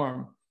called a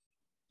dorm,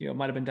 you know, it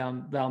might have been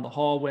down the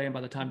hallway, and by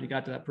the time you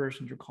got to that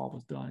person, your call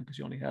was done because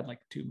you only had like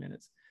 2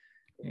 minutes.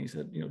 And he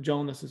said, you know,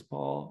 Joan, this is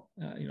Paul.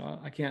 You know,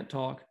 I can't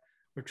talk.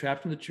 We're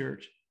trapped in the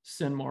church.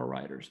 Send more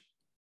riders,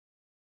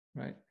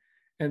 right?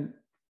 And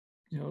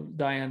you know,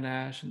 Diane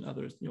Nash and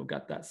others, you know,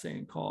 got that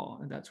same call,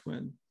 and that's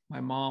when my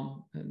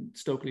mom and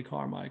Stokely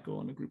Carmichael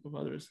and a group of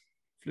others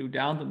flew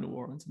down to New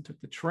Orleans and took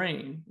the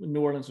train.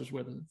 New Orleans was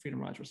where the Freedom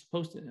Rides were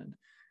supposed to end,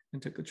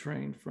 and took the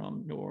train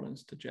from New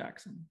Orleans to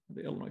Jackson,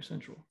 the Illinois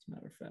Central, as a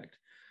matter of fact,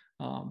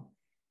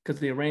 because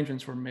the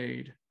arrangements were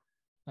made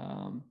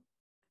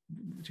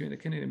between the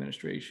Kennedy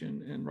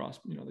administration and Ross,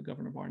 you know, the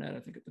Governor Barnett, I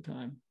think at the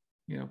time.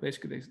 You know,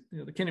 basically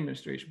the Kennedy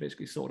administration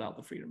basically sold out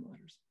the Freedom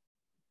Riders.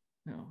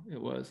 You know, it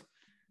was,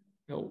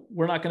 you know,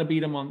 we're not going to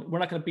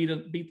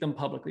beat them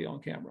publicly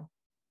on camera.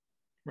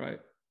 Right,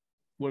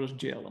 we'll just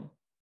jail them.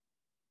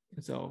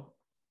 And so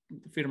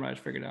the Freedom Riders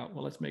figured out,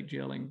 well, let's make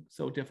jailing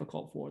so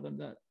difficult for them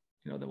that,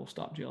 you know, they will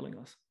stop jailing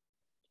us.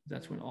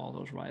 That's when all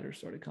those riders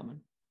started coming.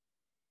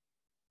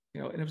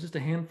 You know, and it was just a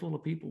handful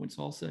of people when it's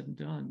all said and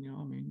done. You know,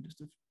 I mean, just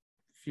a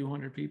few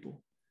hundred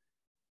people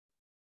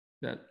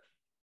that,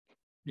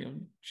 you know,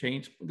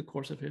 changed the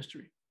course of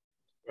history.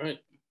 Right.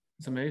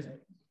 It's amazing.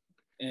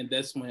 And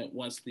that's when,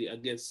 once the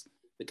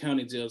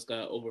county jails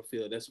got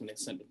overfilled, that's when they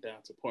sent them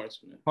down to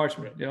Parchman.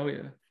 Parchman, oh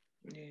yeah.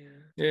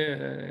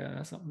 Yeah,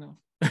 that's something else.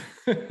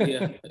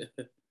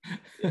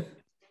 Yeah.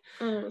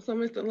 So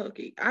Mr.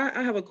 Loki,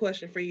 I have a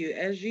question for you.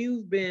 As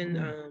you've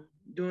been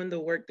doing the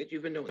work that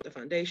you've been doing with the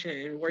foundation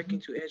and working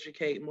to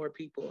educate more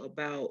people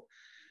about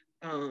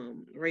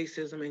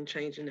racism and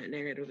changing that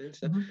narrative and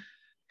stuff,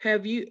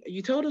 have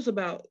you told us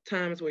about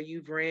times where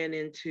you've ran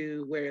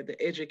into where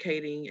the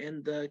educating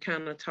and the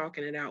kind of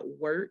talking it out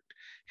worked?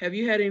 Have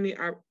you had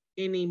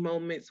any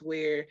moments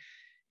where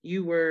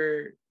you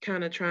were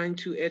kind of trying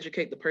to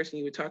educate the person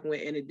you were talking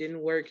with and it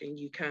didn't work and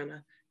you kind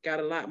of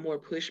got a lot more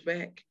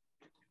pushback?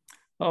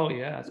 Oh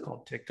yeah, it's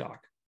called TikTok.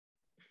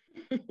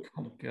 Oh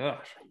my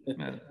gosh,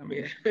 man, I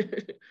mean, yeah.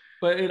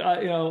 But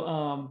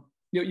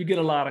you get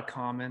a lot of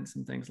comments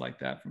and things like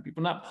that from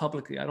people, not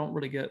publicly. I don't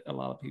really get a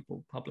lot of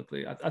people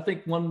publicly. I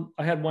think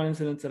I had one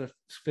incident at a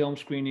film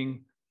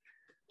screening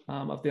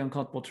of The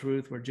Uncomfortable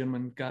Truth where a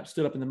gentleman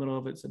stood up in the middle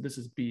of it, said, "This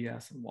is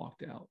BS," and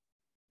walked out.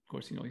 Of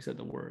course, he said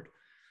the word,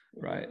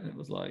 right? And it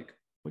was like,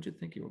 what'd you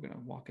think you were going to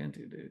walk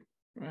into, dude?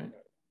 Right?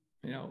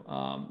 You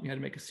had to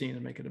make a scene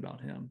and make it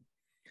about him.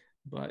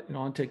 But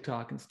on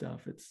TikTok and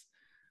stuff, it's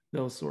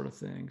those sort of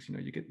things.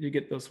 You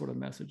get those sort of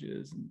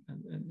messages,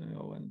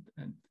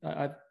 and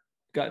I've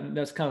gotten,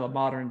 that's kind of a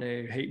modern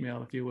day hate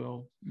mail, if you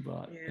will.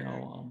 But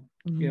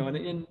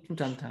and from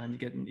time to time you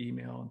get an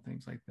email and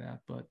things like that.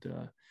 But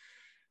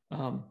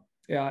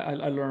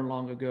I learned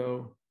long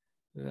ago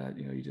that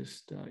you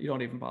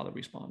don't even bother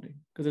responding,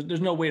 because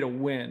there's no way to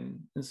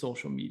win in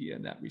social media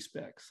in that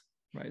respects.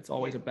 Right, it's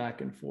always a back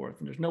and forth,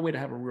 and there's no way to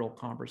have a real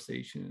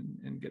conversation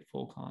and get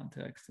full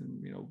context.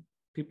 And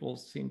people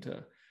seem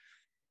to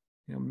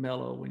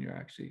mellow when you're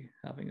actually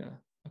having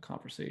a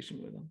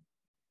conversation with them.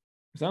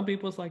 Some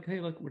people, it's like, hey,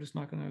 look, we're just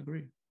not going to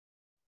agree,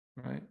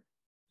 right?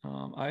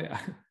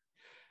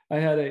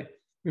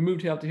 We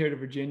moved out here to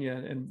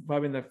Virginia, and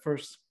probably in the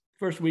first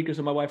week or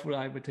so, my wife and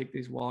I would take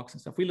these walks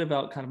and stuff. We live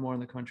out kind of more in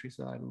the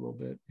countryside a little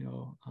bit,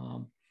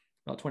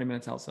 about 20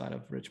 minutes outside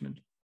of Richmond,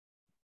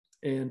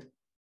 and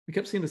we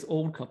kept seeing this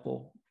old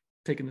couple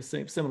taking the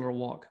similar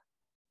walk,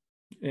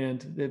 and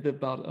they lived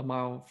about a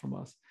mile from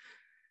us.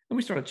 And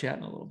we started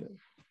chatting a little bit.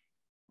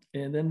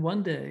 And then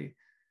one day,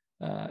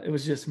 it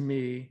was just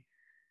me,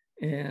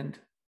 and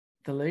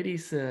the lady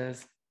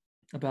says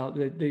about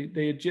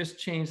they had just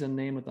changed the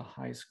name of the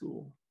high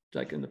school,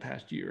 like in the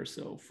past year or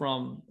so,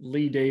 from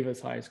Lee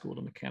Davis High School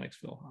to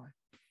Mechanicsville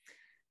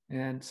High.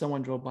 And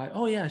someone drove by.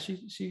 Oh yeah, she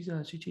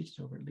teaches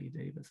over at Lee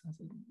Davis. I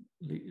said,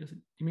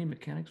 you mean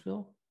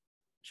Mechanicsville?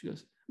 She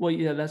goes, well,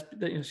 yeah,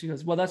 she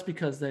goes, well, that's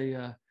because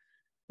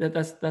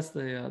that's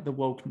the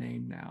woke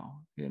name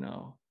now.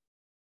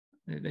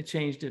 They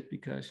changed it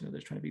because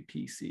they're trying to be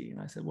PC. And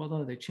I said, well,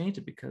 no, they changed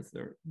it because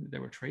they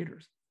were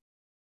traitors.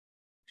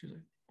 She's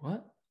like,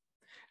 what?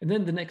 And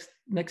then the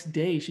next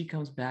day she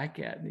comes back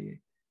at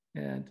me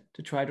and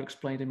to try to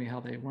explain to me how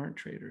they weren't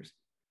traitors.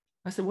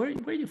 I said, where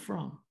are you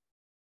from?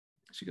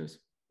 She goes,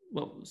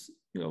 well,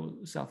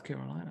 South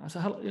Carolina. I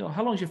said,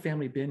 how long has your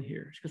family been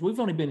here? She goes, we've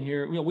only been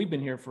here, we've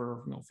been here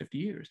for 50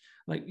 years.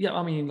 Like, yeah,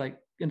 I mean, like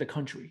in the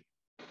country.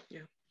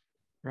 Yeah.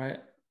 Right.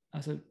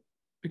 I said,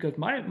 because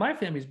my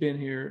family's been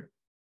here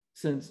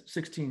since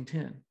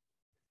 1610.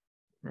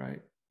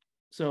 Right.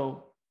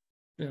 So,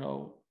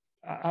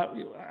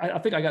 I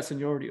think I got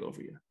seniority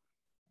over you.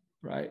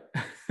 Right.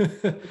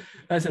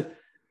 I said,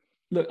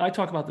 look, I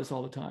talk about this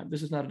all the time.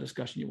 This is not a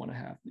discussion you want to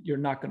have. You're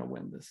not going to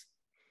win this.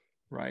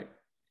 Right.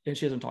 And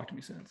she hasn't talked to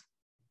me since.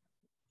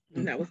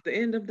 And that was the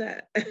end of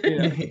that.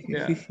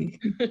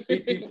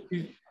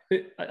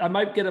 I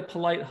might get a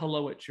polite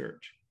hello at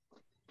church.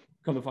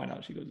 Come to find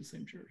out, she goes to the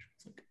same church.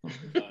 It's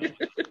like,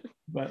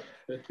 but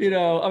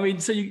I mean,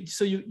 so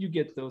you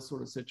get those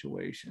sort of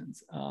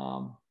situations.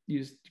 You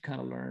just kind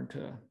of learn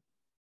to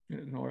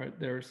ignore it.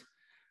 There's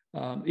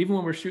even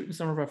when we're shooting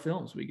some of our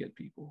films, we get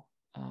people.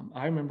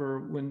 I remember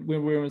when we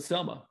were in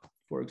Selma,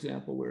 for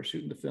example, we were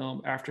shooting the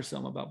film after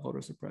Selma about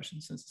voter suppression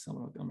since the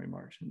Selma Montgomery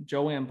March. And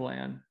Joanne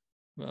Bland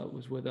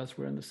was with us.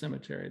 We're in the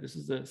cemetery. This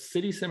is the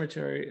city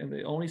cemetery, and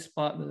the only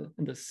spot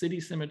in the city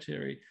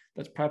cemetery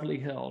that's privately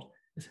held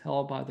is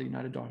held by the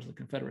United Daughters of the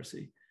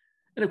Confederacy.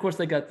 And of course,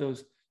 they got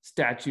those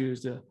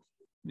statues,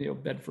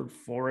 Bedford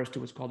Forrest,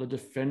 who was called the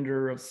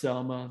defender of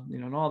Selma,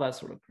 and all that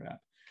sort of crap.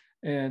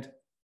 And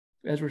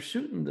as we're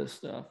shooting this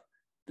stuff,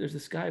 there's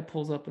this guy who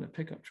pulls up in a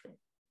pickup truck.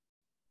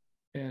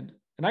 And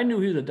I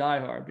knew he was a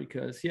diehard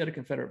because he had a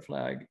Confederate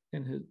flag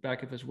in his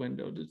back of his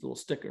window, this little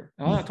sticker.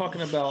 And I'm not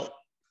talking about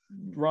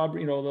Robert,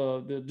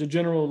 the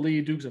General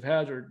Lee Dukes of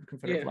Hazzard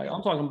Confederate flag.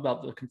 I'm talking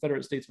about the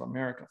Confederate States of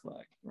America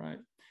flag, right?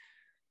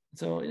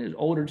 So it was an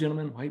older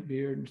gentleman, white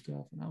beard and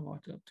stuff. And I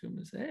walked up to him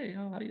and said, hey,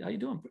 how you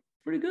doing?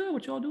 Pretty good.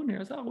 What y'all doing here?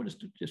 I said, we're just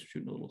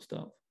shooting a little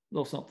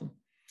something.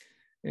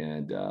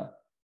 And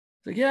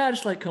he's like, yeah, I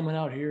just like coming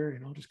out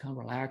here, just kind of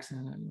relaxing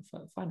and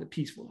find it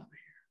peaceful out here.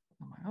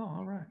 I'm like, oh,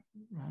 all right,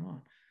 right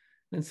on.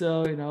 And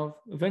so,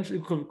 eventually,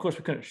 of course,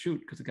 we couldn't shoot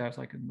because the guy was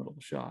like in the middle of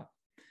a shot.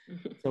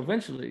 So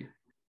eventually,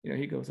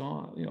 he goes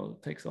on,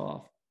 takes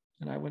off.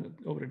 And I went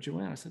over to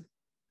Joanne. I said,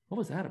 what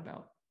was that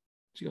about?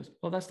 She goes,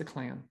 oh, that's the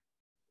Klan.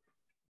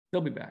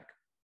 They'll be back.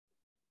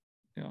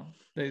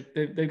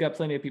 They've got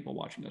plenty of people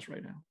watching us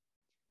right now.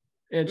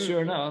 And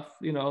sure enough,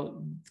 you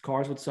know,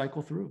 cars would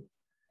cycle through.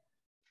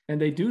 And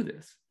they do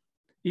this.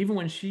 Even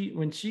when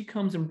she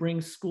comes and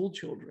brings school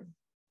children,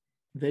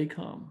 they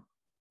come.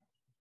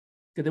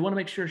 Because they want to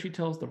make sure she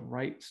tells the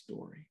right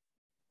story,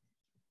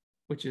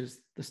 which is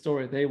the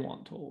story they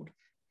want told.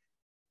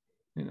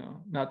 You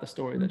know, not the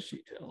story that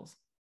she tells.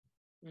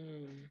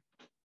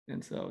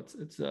 And so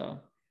it's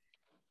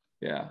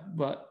yeah,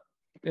 but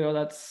you know,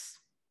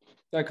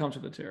 that comes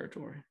with the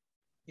territory.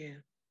 Yeah.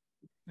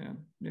 And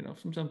you know,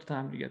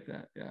 sometimes you get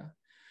that. Yeah.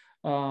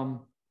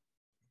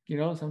 You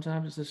know,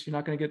 sometimes it's just you're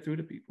not going to get through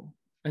to people.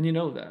 And you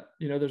know that.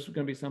 You know, there's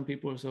going to be some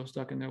people who are so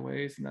stuck in their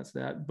ways, and that's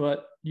that.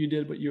 But you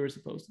did what you were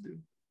supposed to do.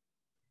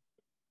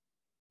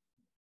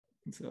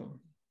 And so,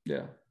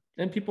 yeah.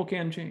 And people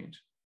can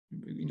change.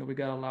 You know, we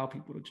got to allow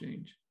people to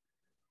change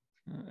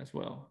as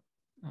well.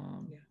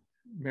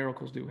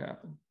 Miracles do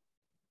happen.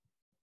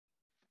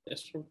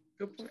 That's true.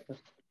 Good point.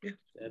 Yeah.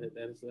 That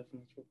is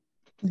definitely true.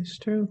 It's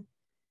true.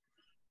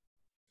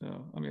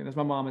 So, I mean, as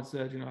my mom had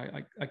said, you know,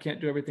 I can't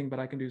do everything, but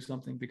I can do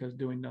something, because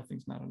doing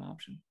nothing's not an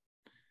option.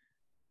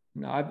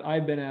 You know,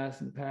 I've been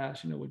asked in the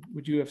past, you know,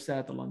 would you have sat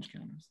at the lunch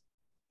counters?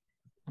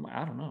 I'm like,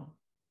 I don't know.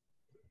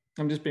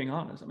 I'm just being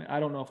honest. I mean,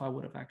 I don't know if I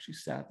would have actually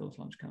sat at those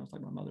lunch counters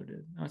like my mother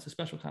did. Now, it's a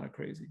special kind of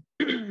crazy,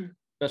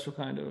 special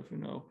kind of, you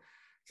know,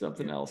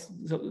 something else.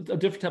 So a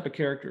different type of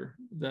character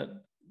that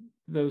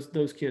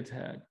those kids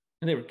had,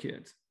 and they were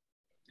kids.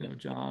 You know,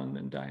 John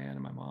and Diane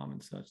and my mom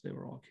and such, they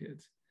were all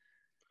kids.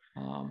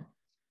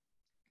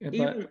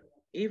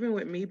 Even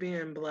with me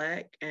being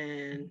Black,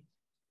 and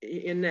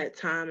in that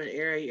time and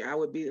area, I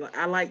would be like,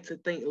 I like to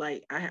think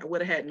like I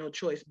would have had no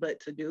choice but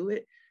to do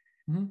it.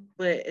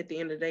 But at the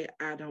end of the day,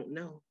 I don't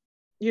know.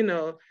 You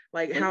know,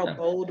 like how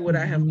bold would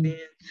I have been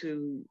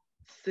to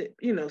sit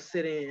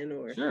in,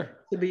 or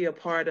to be a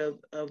part of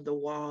the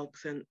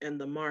walks and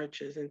the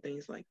marches and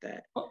things like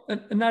that. Well,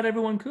 and not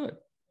everyone could.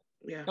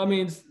 Yeah. I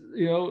mean,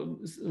 you know,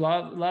 a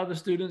lot of the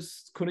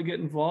students couldn't get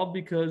involved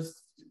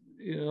because,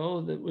 you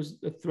know, that was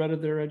the threat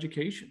of their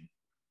education,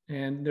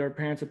 and their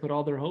parents had put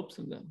all their hopes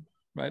in them,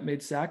 right?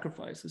 Made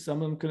sacrifices.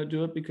 Some of them couldn't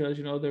do it because,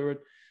 you know,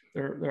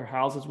 their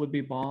houses would be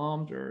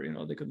bombed, or, you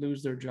know, they could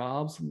lose their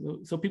jobs.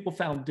 And so people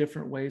found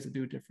different ways to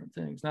do different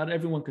things. Not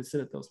everyone could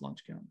sit at those lunch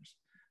counters,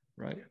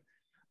 right?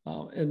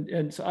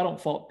 And so I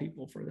don't fault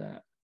people for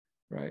that,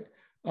 right?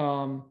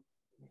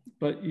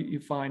 But you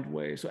find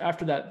ways. So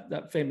after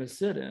that famous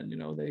sit-in, you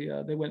know,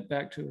 they went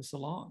back to a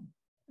salon,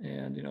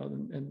 and, you know,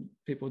 and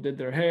people did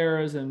their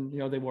hairs, and, you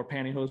know, they wore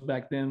pantyhose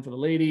back then for the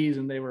ladies,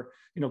 and they were,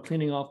 you know,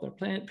 cleaning off their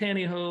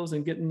pantyhose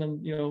and getting them,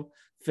 you know,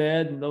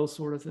 fed and those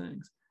sort of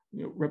things.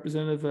 You know,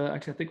 Representative,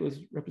 actually, I think it was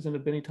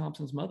Representative Benny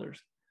Thompson's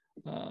mother's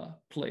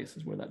place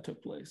is where that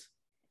took place.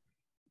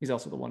 He's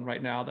also the one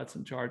right now that's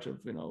in charge of,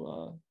 you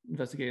know,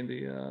 investigating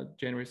the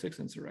January 6th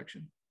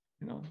insurrection,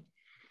 you know,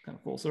 kind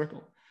of full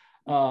circle.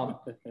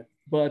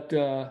 But,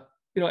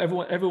 you know,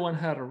 everyone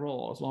had a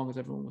role, as long as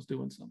everyone was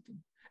doing something.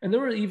 And there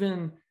were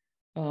even,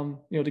 you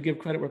know, to give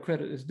credit where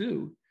credit is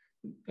due,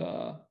 you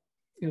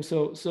know,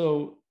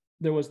 so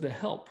there was the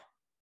help,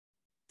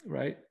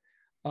 right?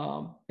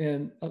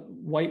 And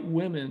white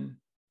women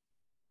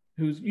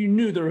you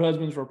knew their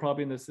husbands were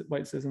probably in the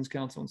White Citizens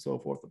Council and so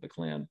forth of the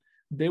Klan,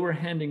 they were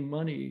handing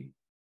money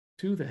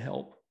to the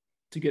help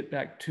to get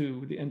back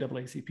to the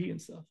NAACP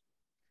and stuff.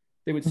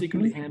 They would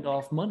secretly hand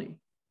off money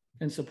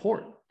and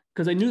support,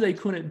 because they knew they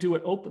couldn't do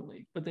it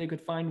openly, but they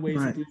could find ways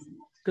to do it.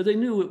 Because they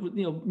knew it,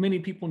 you know, many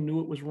people knew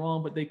it was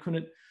wrong, but they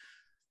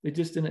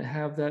just didn't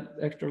have that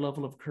extra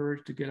level of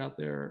courage to get out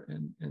there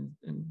and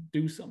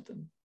do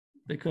something.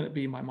 They couldn't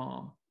be my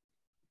mom,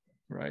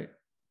 right?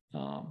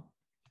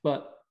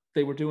 But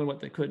they were doing what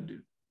they could do.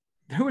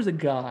 There was a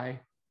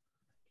guy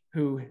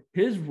who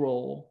his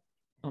role,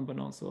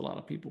 unbeknownst to a lot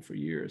of people for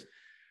years,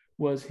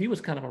 he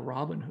was kind of a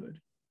Robin Hood.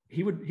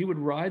 He would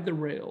ride the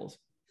rails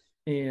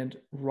and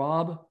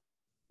rob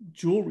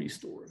jewelry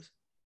stores,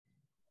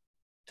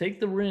 take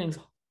the rings,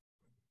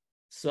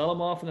 sell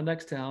them off in the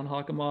next town,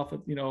 hawk them off at,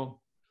 you know,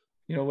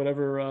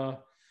 whatever,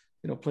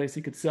 place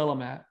he could sell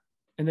them at,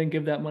 and then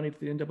give that money to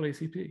the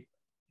NAACP.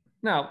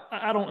 Now,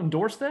 I don't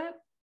endorse that,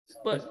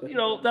 but, you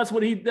know, that's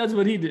what he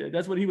did.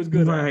 That's what he was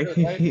good at.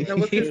 Right? That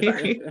was his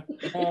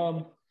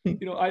style.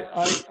 You know,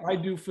 I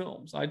do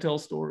films. I tell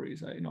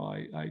stories.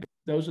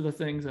 Those are the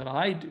things that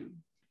I do.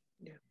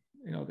 Yeah.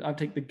 You know, I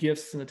take the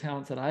gifts and the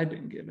talents that I've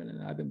been given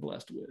and I've been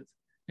blessed with,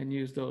 and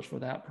use those for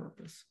that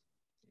purpose.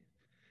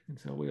 And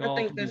so I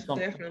think that's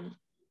definitely.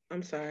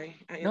 I'm sorry.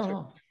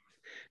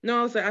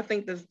 No, I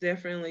think that's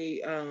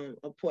definitely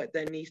a point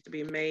that needs to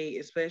be made,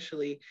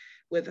 especially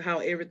with how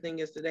everything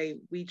is today.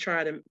 We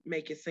try to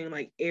make it seem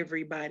like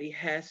everybody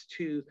has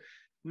to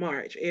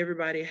march,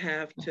 everybody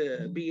have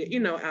to be, you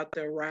know, out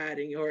there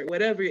riding or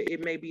whatever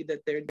it may be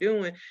that they're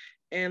doing.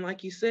 And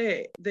like you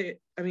said, there's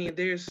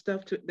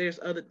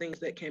other things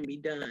that can be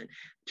done.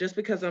 Just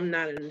because I'm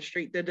not in the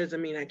street, that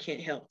doesn't mean I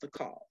can't help the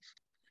cause.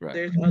 Right.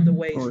 There's other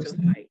ways to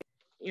fight.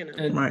 You know,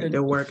 and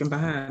they're working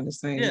behind the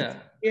scenes.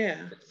 Yeah.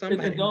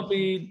 And don't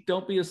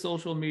be a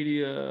social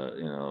media,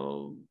 you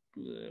know,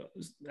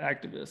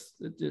 activist.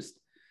 It just,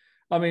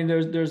 I mean,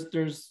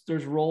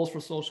 there's roles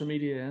for social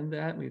media in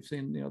that. We've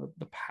seen, you know,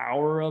 the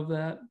power of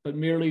that, but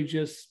merely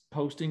just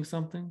posting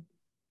something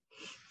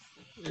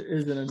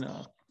isn't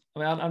enough. I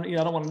mean, you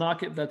know, I don't want to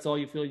knock it if that's all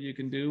you feel you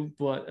can do,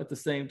 but at the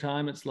same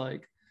time, it's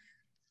like,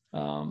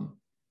 you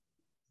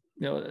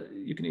know,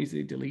 you can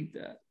easily delete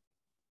that.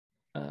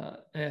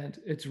 And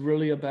it's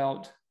really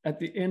about, at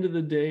the end of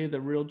the day,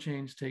 the real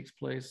change takes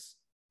place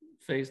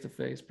face to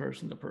face,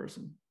 person to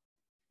person,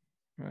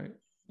 right?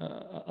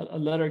 A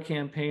letter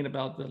campaign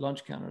about the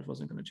lunch counters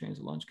wasn't going to change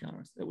the lunch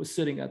counters. It was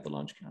sitting at the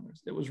lunch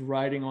counters. It was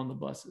riding on the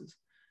buses,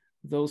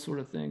 those sort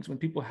of things. When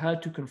people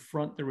had to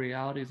confront the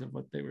realities of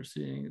what they were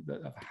seeing,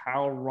 of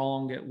how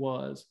wrong it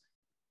was,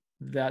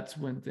 that's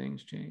when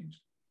things changed.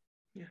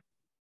 Yeah.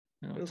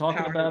 You know,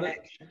 talking about it,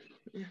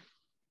 yeah.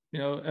 You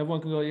know, everyone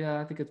can go, yeah,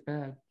 I think it's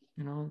bad.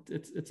 You know,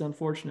 it's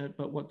unfortunate,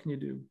 but what can you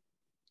do?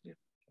 Yeah.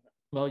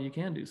 Well, you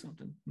can do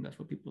something, and that's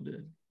what people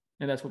did,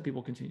 and that's what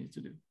people continue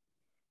to do.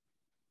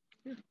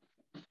 Yeah.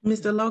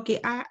 Mr. Loki,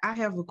 I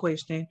have a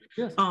question.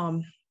 Yes.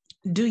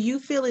 Do you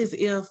feel as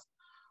if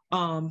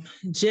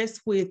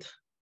just with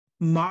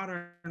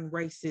modern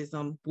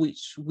racism,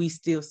 which we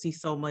still see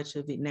so much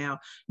of it now,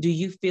 do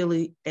you feel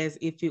it as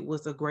if it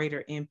was a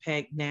greater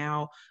impact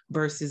now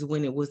versus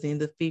when it was in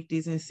the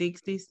 50s and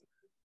 60s?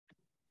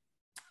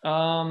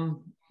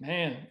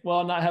 Man,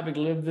 well, not having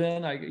lived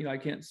then, I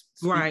can't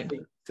speak Right.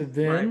 to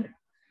then.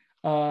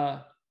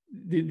 Right.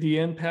 The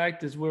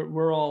impact is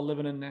we're all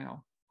living in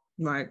now.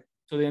 Right.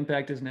 So the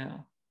impact is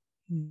now.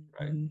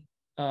 Mm-hmm.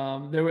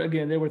 Right.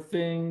 There were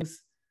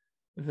things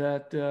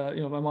that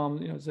you know, my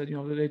mom, you know, said, you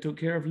know, that they took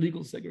care of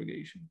legal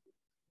segregation,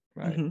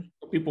 right? Mm-hmm.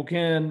 So people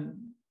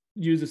can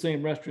use the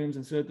same restrooms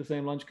and sit at the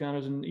same lunch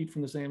counters and eat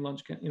from the same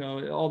lunch, you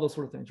know, all those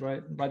sort of things,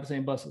 right? Ride the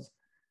same buses.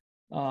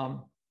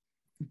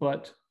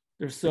 But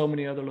there's so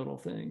many other little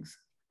things,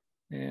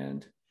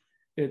 and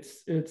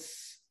it's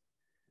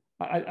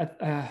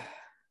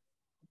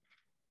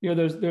you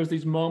know, there's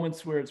these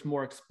moments where it's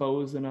more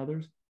exposed than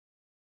others.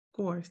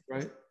 Of course.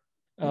 Right.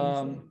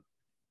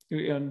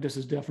 And this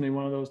is definitely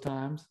one of those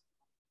times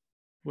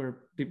where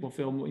people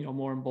feel, you know,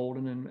 more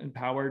emboldened and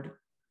empowered.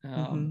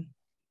 And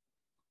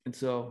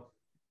so,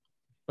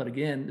 but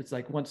again, it's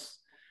like once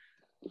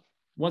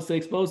they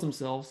expose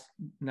themselves,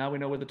 now we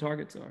know where the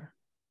targets are.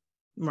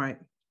 Right.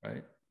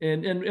 Right.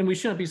 And we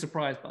shouldn't be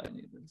surprised by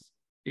any of this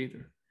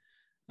either.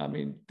 I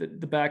mean, the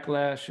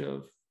backlash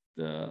of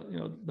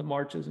the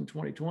marches in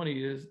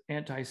 2020 is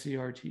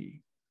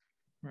anti-CRT,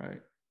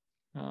 right?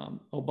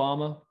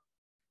 Obama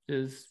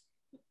is,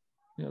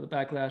 you know, the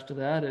backlash to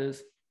that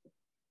is,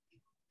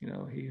 you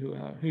know, he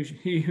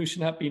who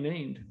should not be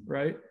named,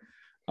 right?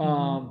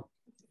 Yeah,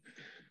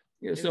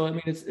 so I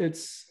mean,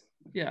 it's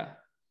yeah,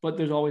 but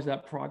there's always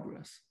that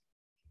progress,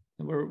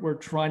 and we're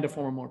trying to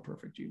form a more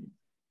perfect union.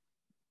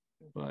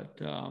 But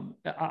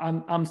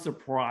I'm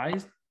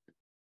surprised,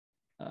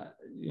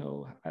 you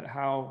know, at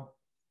how,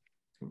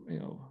 you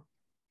know,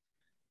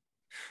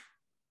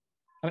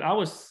 I mean,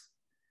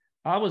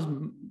 I was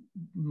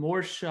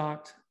more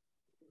shocked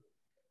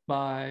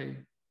by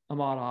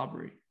Ahmaud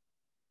Arbery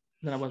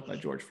than I was by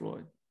George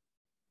Floyd.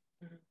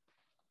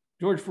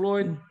 George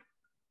Floyd,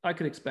 I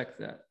could expect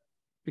that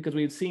because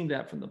we had seen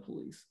that from the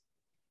police.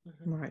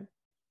 Right.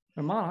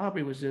 Ahmaud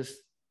Arbery was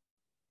just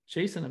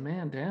chasing a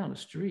man down the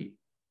street.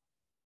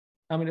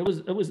 I mean, it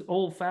was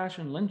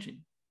old-fashioned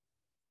lynching.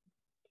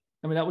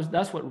 I mean,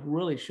 that's what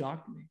really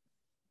shocked me.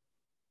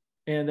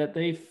 And that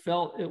they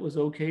felt it was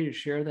okay to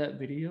share that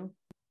video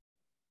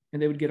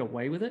and they would get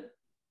away with it.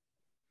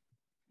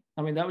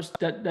 I mean,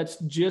 that's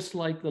just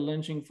like the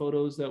lynching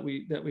photos that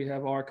we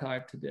have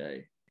archived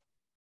today,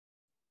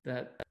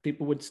 that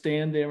people would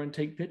stand there and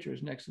take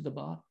pictures next to the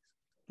bodies.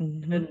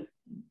 And,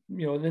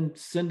 you know, then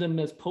send them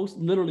as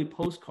literally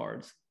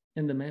postcards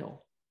in the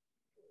mail.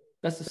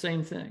 That's the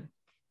same thing.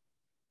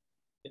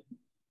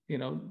 You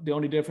know, the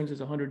only difference is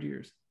 100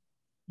 years.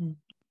 And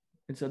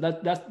so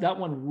that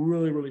one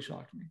really, really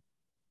shocked me.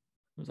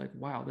 I was like,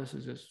 wow, this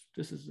is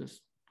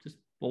just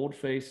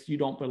bold-faced, you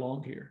don't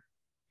belong here.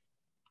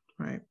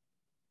 Right.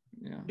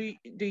 Yeah.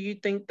 Do you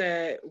think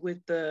that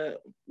with the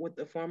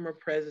former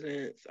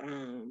presidents,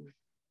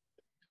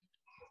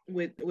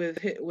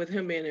 with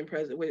him being in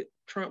president, with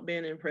Trump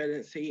being in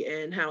presidency,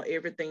 and how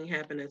everything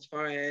happened as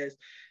far as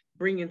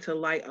bringing to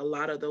light a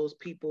lot of those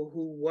people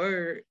who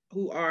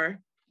are,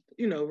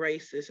 you know,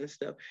 racist and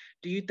stuff,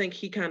 do you think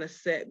he kind of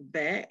set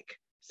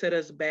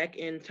us back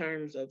in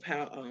terms of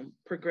how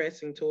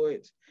progressing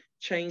towards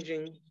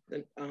changing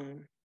the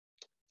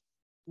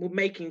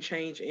making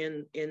change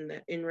in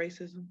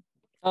racism?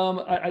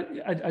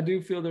 I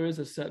do feel there is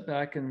a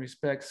setback in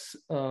respects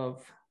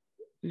of,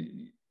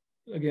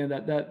 again,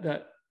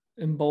 that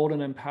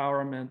emboldened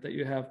empowerment that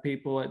you have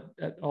people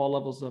at all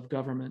levels of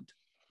government,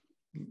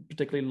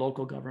 particularly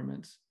local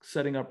governments,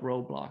 setting up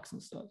roadblocks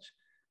and such,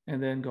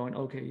 and then going,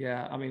 okay,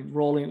 yeah, I mean,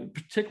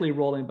 particularly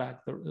rolling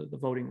back the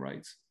voting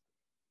rights,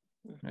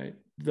 right?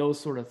 Those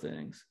sort of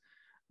things.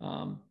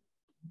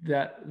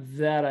 That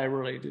I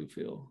really do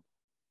feel.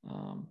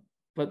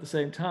 But at the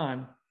same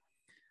time,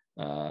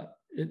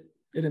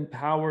 it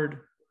empowered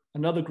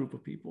another group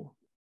of people.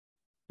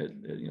 It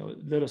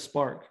lit a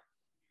spark,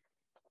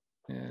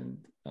 and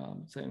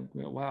saying,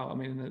 wow. I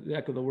mean, the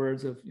echo the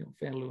words of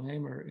Fannie Lou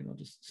Hamer,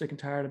 just sick and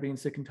tired of being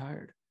sick and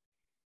tired,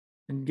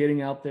 and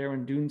getting out there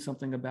and doing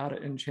something about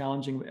it and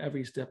challenging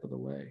every step of the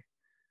way.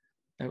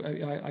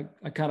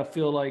 I kind of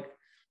feel like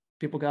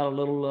people got a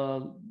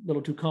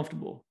little too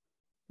comfortable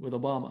with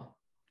Obama,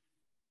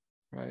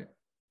 right?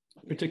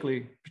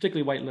 Particularly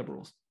white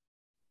liberals,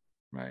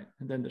 right?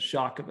 And then the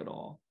shock of it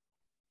all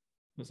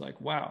was like,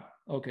 wow,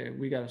 okay,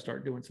 we got to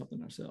start doing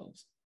something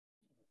ourselves.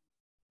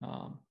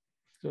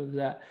 So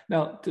that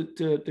now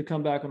to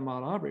come back on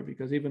Ahmaud Arbery,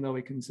 because even though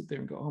we can sit there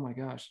and go, oh my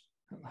gosh,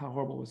 how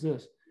horrible was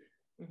this?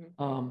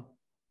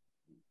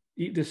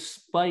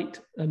 Despite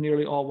a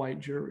nearly all white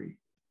jury,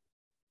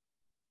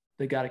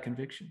 they got a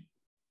conviction.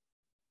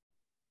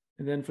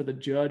 And then for the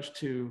judge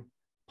to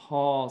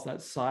pause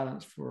that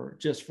silence for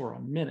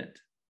a minute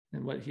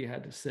and what he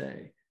had to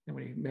say, and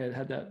when he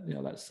had that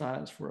that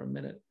silence for a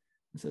minute,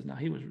 and says, now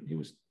he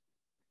was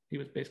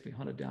basically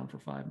hunted down for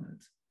 5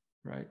 minutes,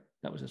 right?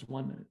 That was just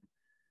 1 minute.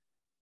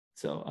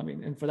 So I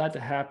mean, and for that to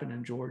happen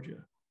in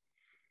Georgia,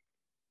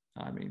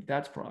 I mean,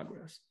 that's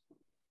progress.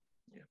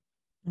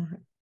 Yeah.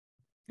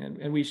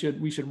 And we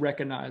should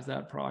recognize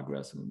that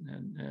progress,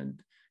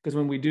 and because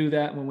when we do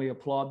that, when we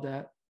applaud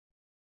that,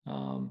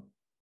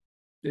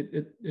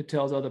 it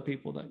tells other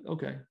people that,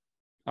 okay,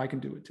 I can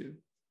do it too,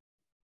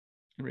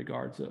 in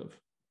regards of,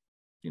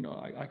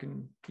 I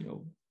can,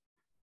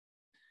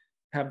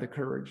 have the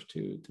courage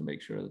to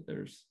make sure that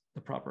there's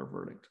the proper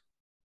verdict,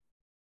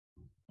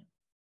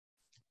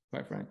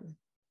 quite frankly.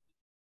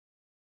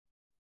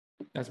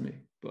 That's me,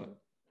 but.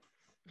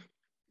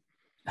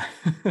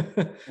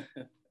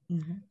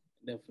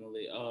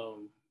 Definitely.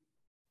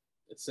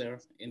 Sarah,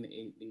 do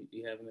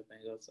you have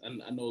anything else?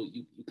 I know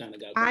you kind of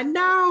got. I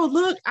know.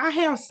 Look, I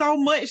have so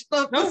much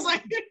stuff to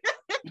say.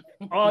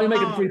 Oh, you're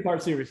making a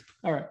 3-part series.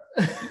 All right.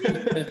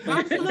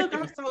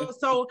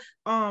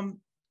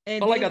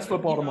 And I got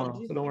football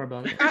tomorrow, so don't worry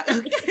about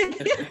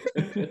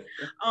it.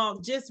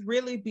 Just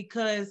really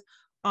because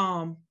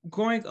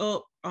growing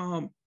up,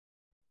 and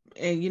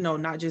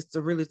not just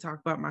to really talk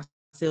about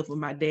myself, but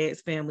my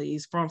dad's family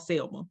is from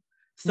Selma.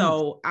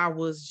 So I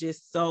was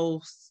just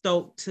so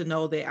stoked to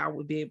know that I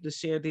would be able to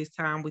share this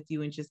time with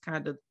you and just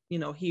kind of,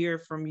 hear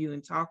from you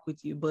and talk with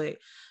you. But,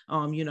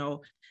 I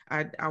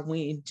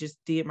went and just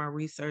did my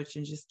research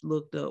and just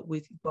looked up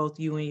with both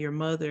you and your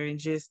mother, and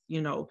just,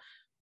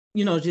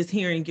 just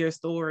hearing your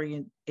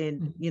story,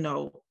 and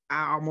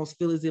I almost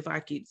feel as if I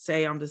could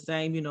say I'm the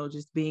same,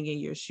 just being in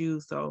your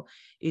shoes. So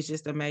it's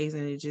just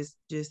amazing. And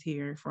just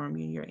hearing from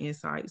you and your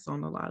insights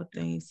on a lot of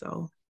things.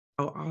 So.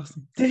 Oh,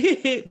 awesome.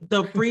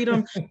 The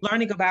freedom,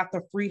 learning about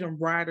the Freedom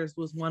Riders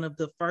was one of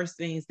the first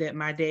things that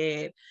my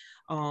dad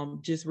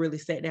just really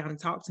sat down and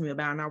talked to me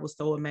about. And I was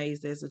so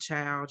amazed as a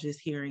child, just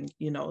hearing,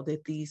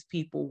 that these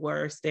people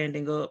were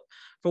standing up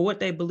for what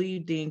they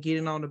believed in,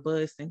 getting on the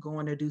bus and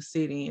going to do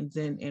sit-ins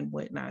and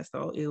whatnot.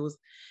 So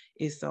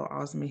it's so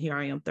awesome. And here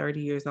I am 30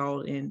 years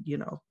old, and,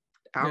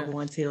 I'll go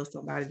and tell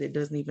somebody that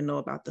doesn't even know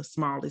about the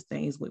smallest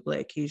things with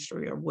Black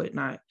history or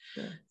whatnot.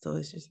 Yeah. So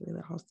it's just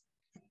really awesome.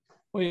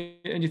 Well,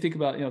 and you think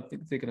about,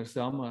 thinking of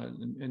Selma,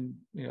 and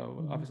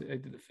obviously I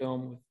did the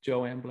film with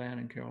Joanne Bland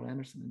and Carol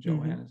Anderson, and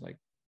Joanne is like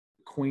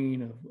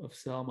queen of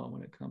Selma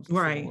when it comes to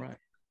civil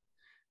rights.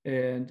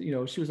 And,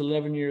 she was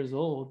 11 years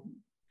old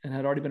and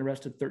had already been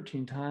arrested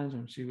 13 times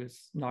when she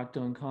was knocked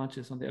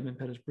unconscious on the Edmund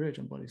Pettus Bridge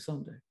on Bloody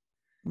Sunday.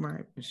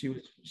 Right. And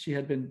she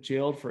had been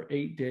jailed for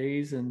 8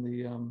 days in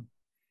the,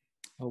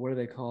 what do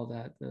they call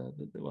that?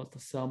 The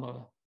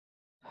Selma,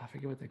 I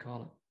forget what they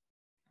call it.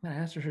 I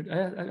asked her.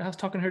 I was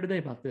talking to her today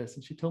about this,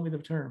 and she told me the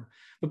term.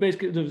 But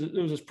basically, there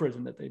was this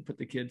prison that they put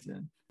the kids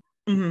in,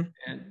 and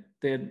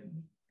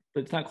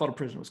but it's not called a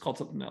prison. It was called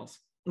something else.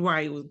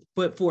 Right,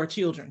 but for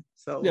children.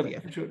 So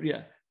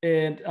yeah.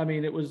 And I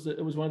mean, it was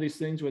one of these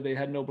things where they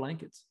had no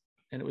blankets,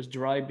 and it was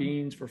dry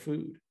beans for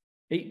food.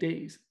 8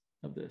 days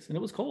of this, and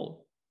it was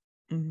cold.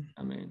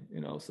 I mean,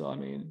 so I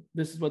mean,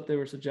 this is what they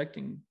were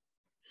subjecting,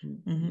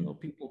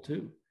 people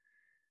to.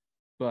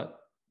 But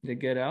they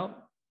get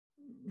out,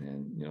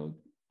 and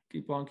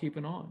keep on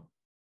keeping on,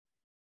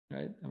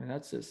 right? I mean,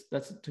 that's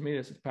to me,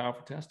 that's a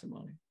powerful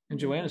testimony. And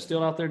Joanna's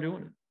still out there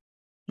doing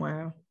it.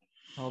 Wow.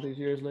 All these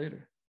years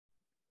later.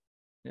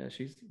 Yeah,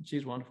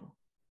 she's wonderful.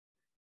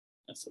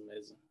 That's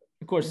amazing.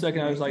 Of course,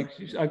 second, I was like,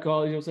 I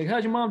called you, I was like,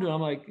 how's your mom doing?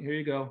 I'm like, here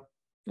you go.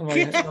 I'm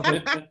like,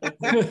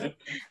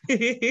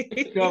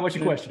 God, what's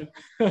your question?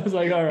 I was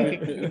like, all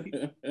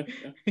right.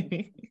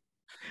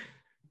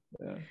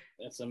 Yeah.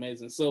 That's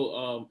amazing.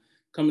 So,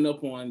 coming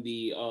up on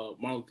the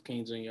Martin Luther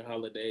King Jr.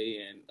 holiday,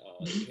 and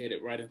you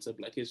headed right into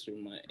Black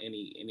History Month.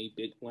 Any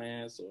big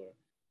plans or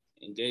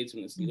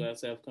engagements you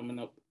guys have coming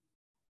up?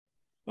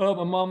 Oh,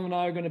 my mom and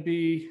I are going to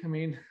be,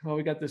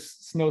 we got this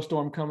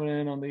snowstorm coming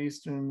in on the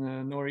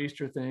eastern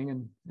nor'easter thing,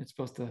 and it's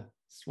supposed to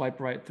swipe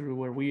right through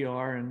where we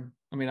are. And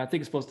I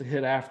think it's supposed to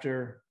hit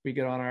after we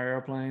get on our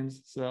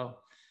airplanes. So,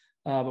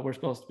 but we're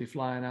supposed to be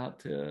flying out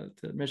to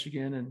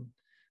Michigan, and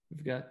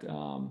we've got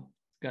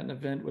got an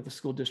event with the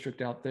school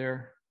district out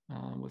there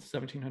with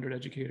 1,700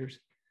 educators.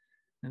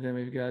 And then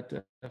we've got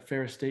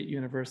Ferris State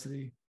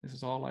University. This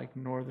is all like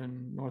north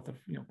of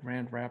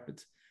Grand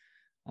Rapids.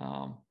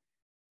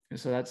 And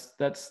so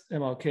that's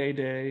MLK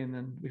Day. And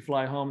then we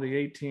fly home the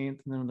 18th.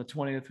 And then on the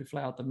 20th, we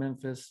fly out to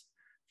Memphis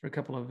for a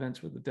couple of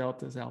events with the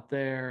Deltas out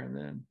there, and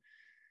then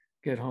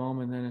get home.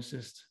 And then it's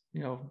just,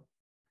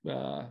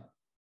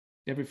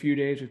 every few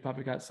days we've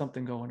probably got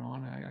something going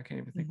on. I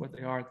can't even think what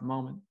they are at the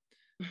moment.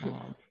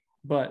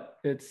 But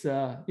it's,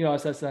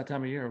 it's that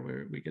time of year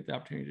where we get the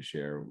opportunity to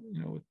share,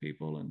 with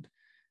people,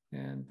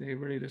 and they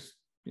really just,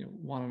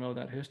 want to know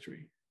that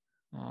history.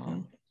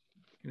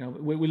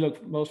 We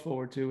look most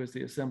forward to is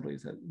the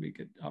assemblies that we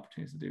get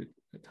opportunities to do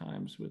at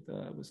times with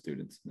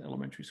students in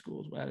elementary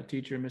schools. I had a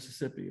teacher in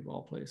Mississippi, of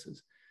all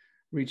places,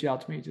 reach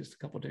out to me just a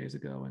couple of days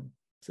ago and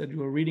said, "You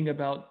were reading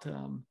about,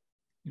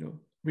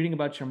 reading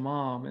about your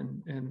mom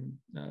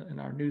in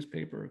our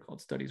newspaper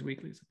called Studies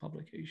Weekly. It's a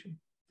publication,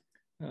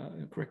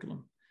 a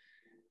curriculum.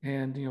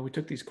 And, we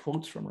took these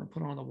quotes from her and put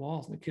them on the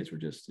walls, and the kids were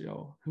just,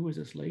 who is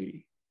this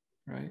lady?"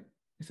 Right?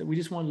 He said, "We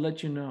just want to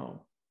let you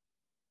know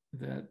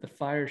that the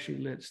fire she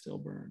lit still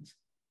burns."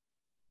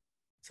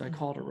 So I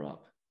called her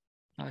up.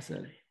 I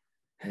said,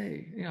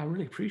 "Hey, I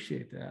really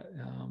appreciate that.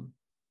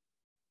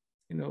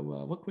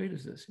 What grade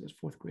is this?" He was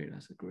 4th grade. I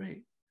said,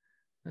 "Great."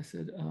 I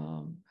said,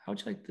 "How'd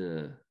you like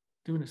to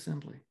do an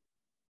assembly?"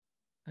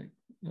 Like,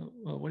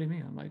 "Well, what do you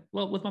mean?" I'm like,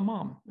 "Well, with my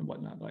mom and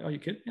whatnot." Like, "Are you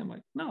kidding me?" I'm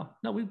like, no,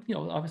 we,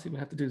 obviously we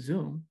have to do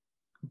Zoom,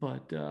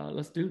 but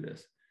let's do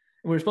this.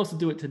 And we were supposed to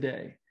do it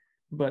today,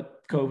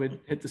 but COVID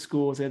hit the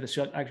schools. They had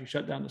to actually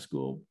shut down the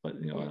school.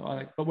 But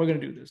but we're going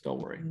to do this.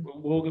 Don't worry.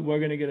 We're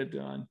going to get it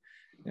done.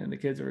 And the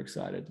kids are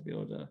excited to be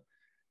able to,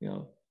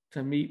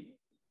 to meet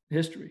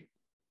history.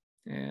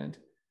 And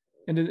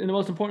the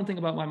most important thing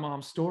about my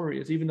mom's story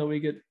is, even though we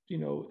get,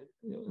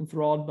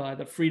 enthralled by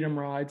the freedom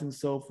rides and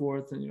so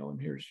forth, and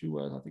here she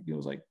was, I think it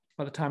was like,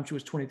 by the time she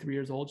was 23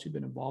 years old, she'd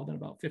been involved in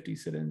about 50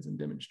 sit-ins and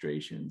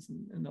demonstrations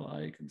and the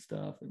like and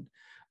stuff, and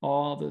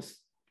all this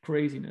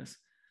craziness.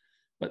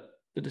 But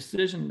the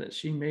decision that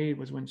she made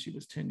was when she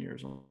was 10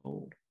 years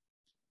old,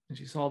 and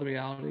she saw the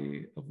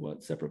reality of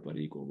what separate but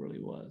equal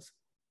really was,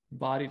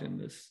 embodied in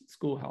this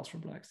schoolhouse for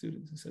Black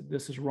students, and said,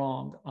 "This is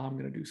wrong. I'm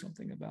going to do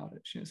something about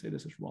it." She didn't say,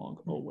 "This is wrong.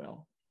 Oh,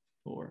 well,"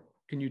 or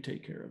 "Can you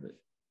take care of it?"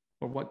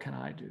 or "What can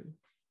I do?"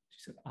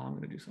 She said, "I'm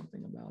going to do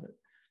something about it."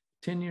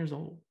 10 years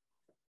old.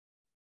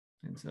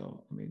 And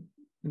so, and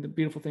the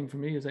beautiful thing for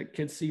me is that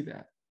kids see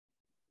that.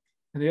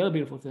 And the other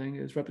beautiful thing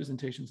is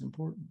representation is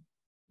important.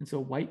 And so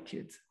white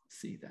kids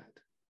see that.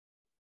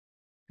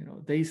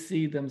 They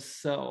see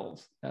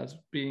themselves as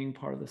being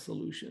part of the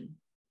solution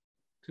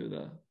to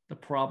the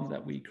problem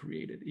that we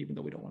created, even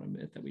though we don't want to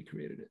admit that we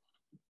created it.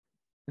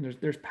 And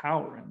there's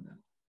power in that,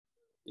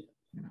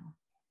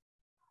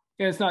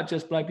 And it's not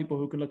just Black people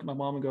who can look at my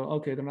mom and go,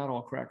 "Okay, they're not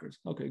all crackers.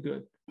 Okay,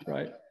 good,"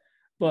 right?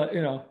 But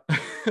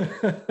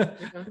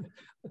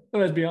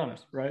let's be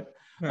honest, right?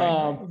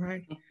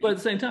 Right. But at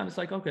the same time, it's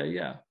like, okay,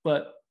 yeah,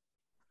 but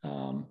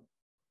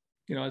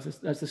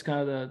that's just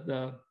kind of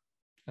the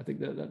I think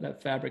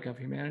that fabric of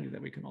humanity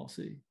that we can all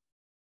see,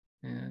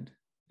 and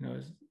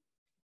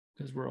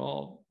because we're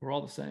all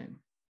the same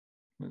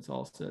when it's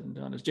all said and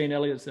done. As Jane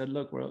Elliott said,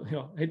 "Look,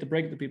 I hate to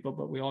break it to people,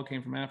 but we all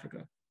came from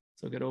Africa,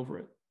 so get over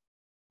it."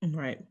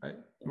 Right.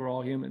 We're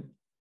all human.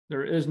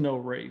 There is no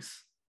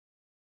race,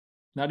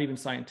 not even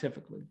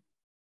scientifically,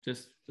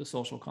 just the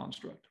social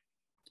construct.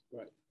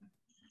 Right.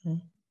 Mm-hmm.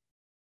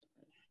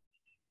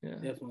 Yeah.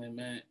 Definitely,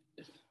 man.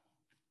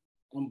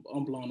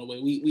 I'm blown away.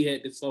 We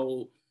had this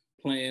whole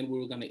plan. We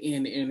were going to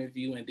end the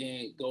interview and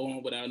then go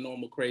on with our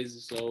normal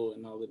crazy show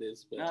and all of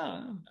this. But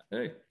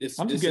hey,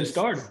 I'm just getting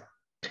started.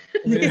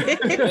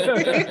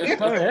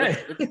 All right.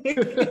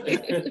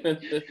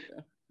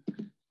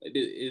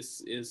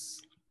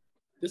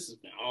 This has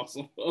been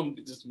awesome.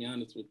 Just to be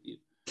honest with you.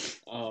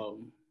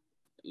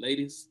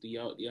 Ladies, do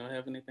y'all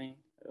have anything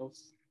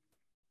else?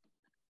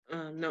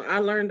 No, I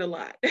learned a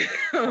lot.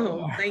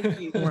 Thank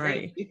you.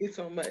 Right. Thank you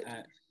so much.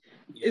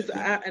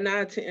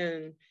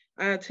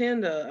 I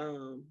attend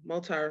a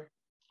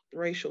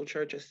multi-racial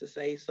church, as to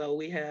say. So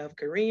we have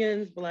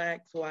Koreans,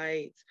 Blacks,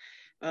 whites,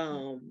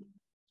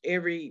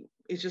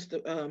 it's just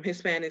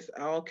Hispanics,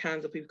 all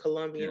kinds of people,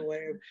 Colombian,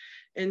 whatever.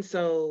 And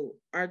so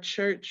our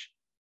church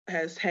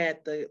has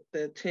had the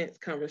tense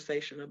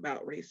conversation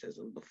about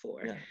racism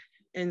before. Yeah.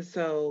 And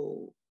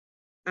so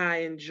I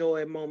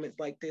enjoy moments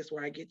like this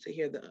where I get to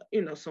hear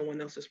someone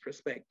else's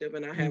perspective,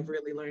 and I have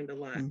really learned a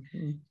lot,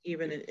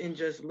 even in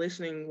just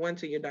listening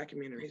to your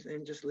documentaries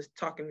and just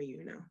talking to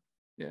you now.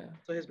 Yeah.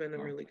 So it's been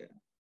really good.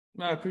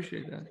 No, I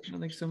appreciate that. No,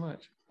 thanks so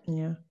much.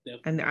 Yeah.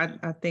 Definitely. And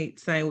I think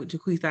same with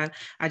Jaquith,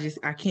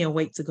 I can't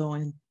wait to go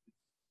and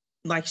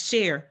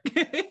share.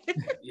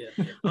 Yeah.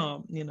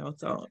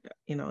 So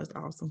it's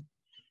awesome.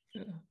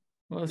 Yeah.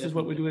 Well, this is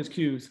what we do as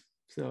Qs.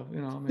 So,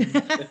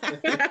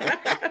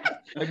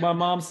 like my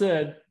mom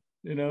said,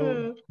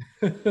 we're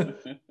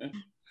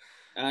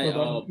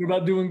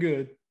about doing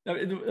good. I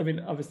mean,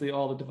 obviously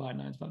all the Divine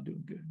Nine's about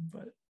doing good,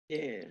 but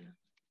yeah.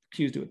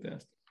 Q's do it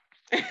best.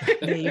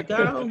 There you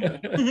go.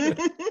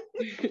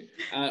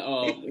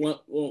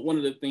 One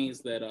of the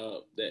things that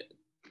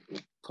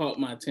caught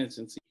my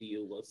attention to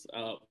you was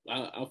I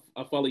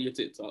follow your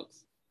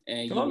TikToks,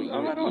 and you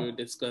were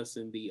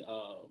discussing the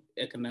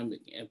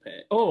economic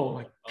impact. Oh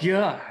my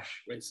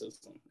gosh,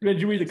 racism. Did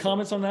you read the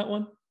comments on that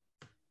one?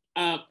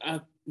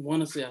 I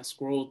want to say I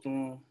scrolled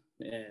through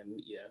them,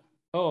 and yeah.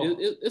 Oh,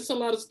 it's a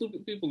lot of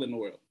stupid people in the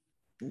world.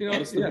 You know, a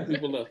lot of stupid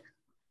people left.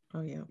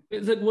 Oh yeah.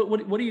 It's like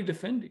what are you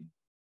defending?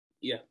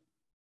 Yeah.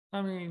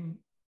 I mean,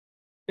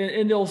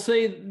 and they'll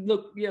say,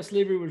 look, yeah,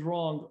 slavery was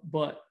wrong,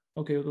 but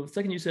okay, well, the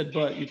second you said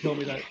but, you told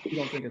me that you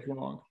don't think it's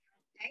wrong.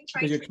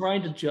 Because you're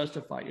trying to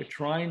justify, you're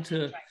trying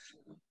to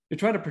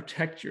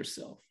protect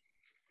yourself.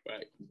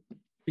 Right.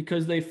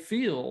 Because they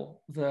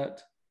feel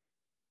that,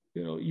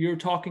 you know, you're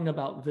talking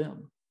about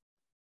them.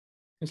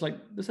 It's like,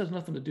 this has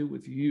nothing to do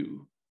with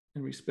you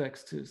in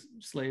respects to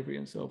slavery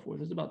and so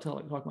forth. It's about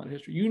talking about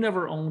history. You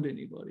never owned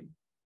anybody.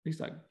 At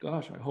least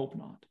gosh, I hope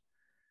not.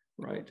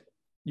 Right?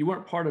 You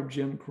weren't part of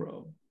Jim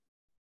Crow.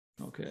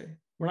 Okay.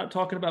 We're not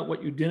talking about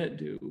what you didn't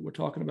do. We're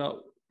talking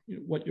about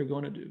what you're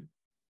going to do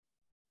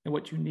and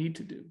what you need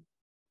to do.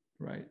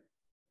 Right.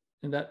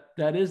 And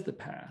that is the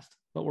past,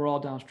 but we're all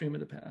downstream of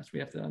the past. We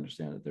have to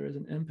understand that there is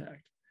an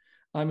impact.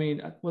 I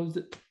mean, what was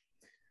it?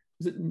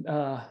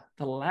 The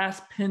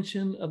last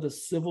pension of the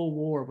Civil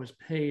War was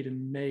paid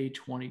in May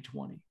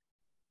 2020.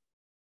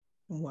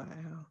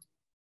 Wow.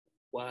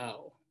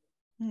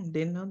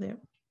 Didn't know that.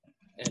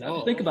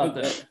 And think about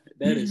that.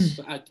 That is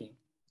shocking.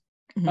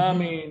 I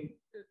mean,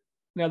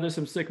 now there's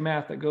some sick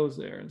math that goes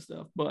there and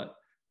stuff, but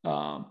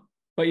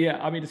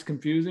yeah, I mean, it's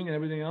confusing and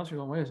everything else. You're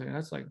going, wait a second,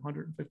 that's like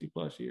 150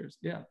 plus years.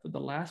 Yeah, but the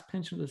last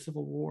pension of the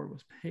Civil War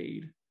was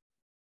paid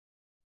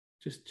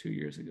just 2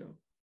 years ago.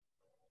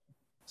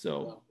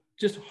 So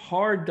just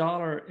hard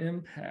dollar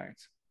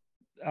impact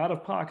out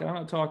of pocket. I'm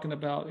not talking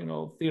about,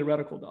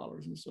 theoretical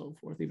dollars and so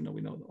forth, even though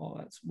we know that all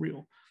that's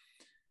real.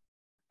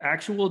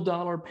 Actual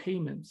dollar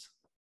payments,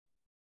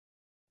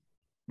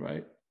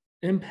 right?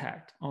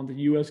 Impact on the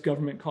US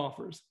government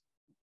coffers,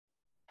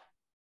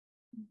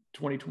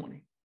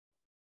 2020.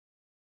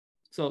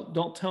 So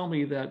don't tell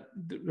me that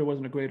there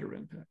wasn't a greater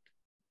impact,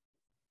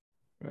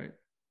 right?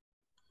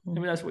 I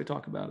mean, that's what we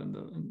talk about in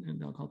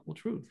the Uncomfortable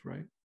Truth,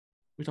 right?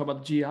 We talk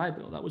about the GI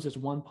Bill. That was just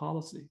one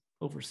policy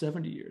over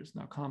 70 years.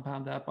 Now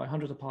compound that by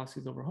hundreds of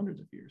policies over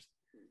hundreds of years.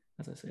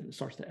 As I say, it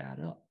starts to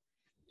add up,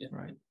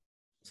 right?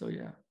 So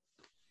yeah.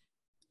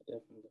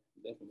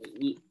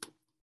 Definitely.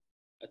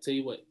 I tell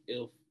you what,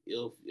 if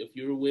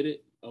you're with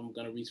it, I'm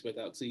gonna reach back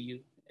out to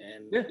you,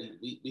 and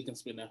we can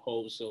spend that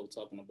whole show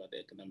talking about the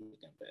economic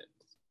impact.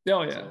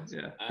 Oh yeah, so,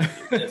 yeah.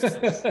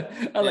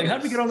 I was like, how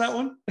did we get on that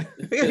one? I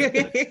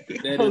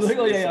was like,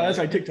 oh yeah, that's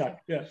right,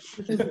 TikTok. Yeah.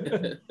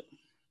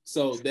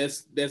 So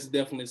that's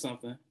definitely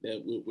something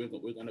that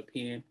we're gonna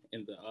pin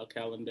in the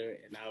calendar,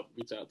 and I'll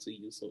reach out to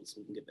you so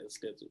we can get that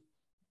scheduled.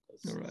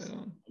 All right.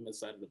 I'm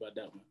excited about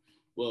that one.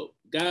 Well,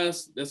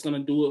 guys, that's gonna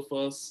do it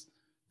for us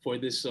for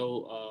this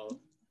show.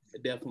 I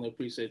definitely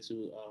appreciate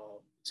you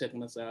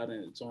checking us out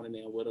and joining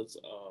in with us.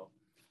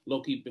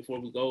 Loki,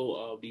 before we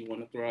go, do you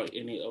want to throw out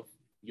any of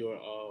your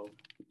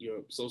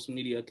social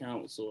media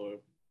accounts or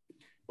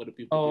what do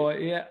people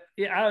do?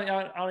 Yeah.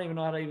 I don't even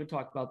know how to even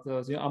talk about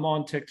those. I'm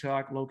on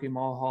TikTok, Loki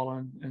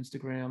Mulholland,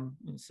 Instagram,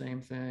 the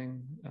same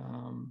thing.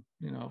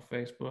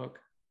 Facebook,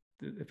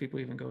 if people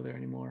even go there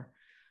anymore.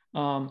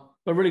 But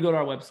really go to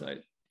our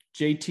website,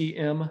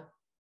 JTM,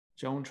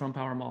 Joan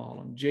Trumpower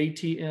Mulholland,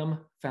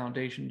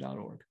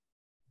 jtmfoundation.org.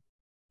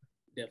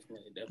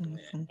 Definitely.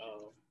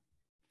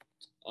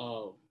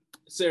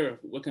 Sarah,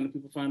 what kind of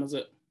people find us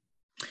at?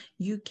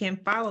 You can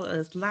follow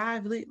us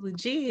Live Lit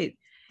Legit,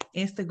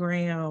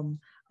 Instagram,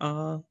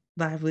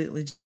 Live Lit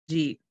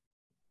Legit.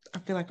 I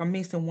feel like I'm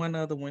missing one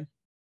other one.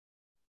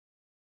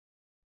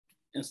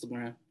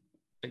 Instagram.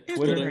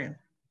 Twitter.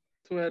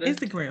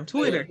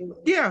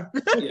 Yeah.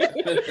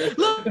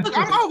 Look,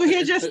 I'm over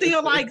here just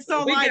still like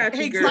excited. Like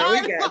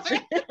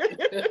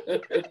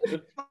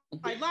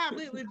Live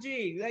Lit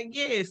Legit. Like,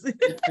 yes.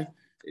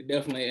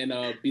 Definitely. And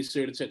be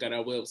sure to check out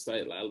our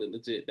website,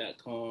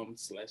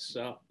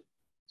 livelitlegit.com/shop.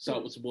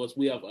 Shop with your boys.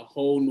 We have a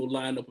whole new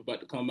lineup about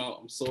to come out.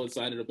 I'm so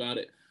excited about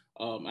it.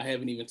 I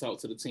haven't even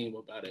talked to the team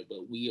about it,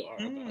 but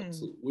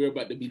we're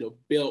about to be the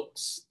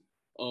Belks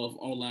of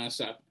online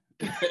shopping.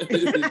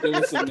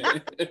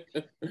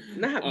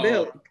 Not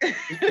Belk.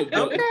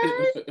 Okay.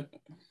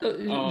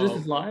 This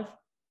is live?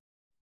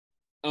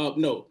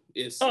 No,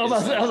 it's. I was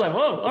like,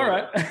 whoa, all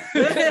right.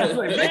 I was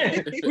like,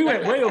 man, we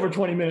went way over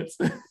 20 minutes.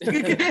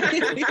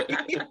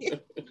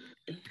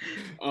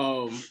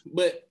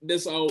 But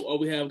that's all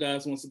we have,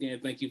 guys. Once again,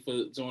 thank you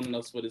for joining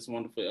us for this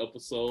wonderful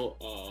episode.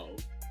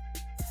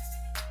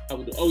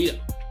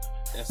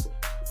 That's a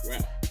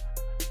wrap.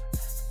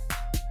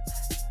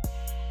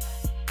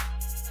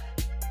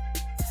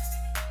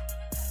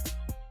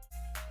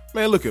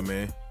 Man, look at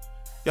man.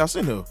 Y'all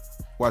sitting here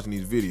watching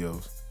these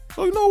videos.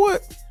 So you know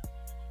what?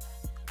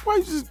 Why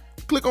you just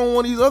click on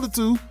one of these other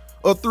 2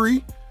 or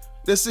 3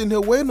 that's sitting here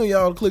waiting on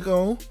y'all to click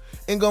on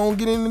and go on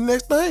get in the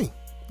next thing.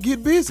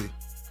 Get busy.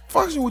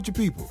 Function with your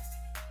people.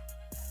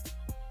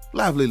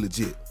 Lively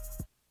legit.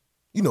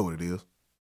 You know what it is.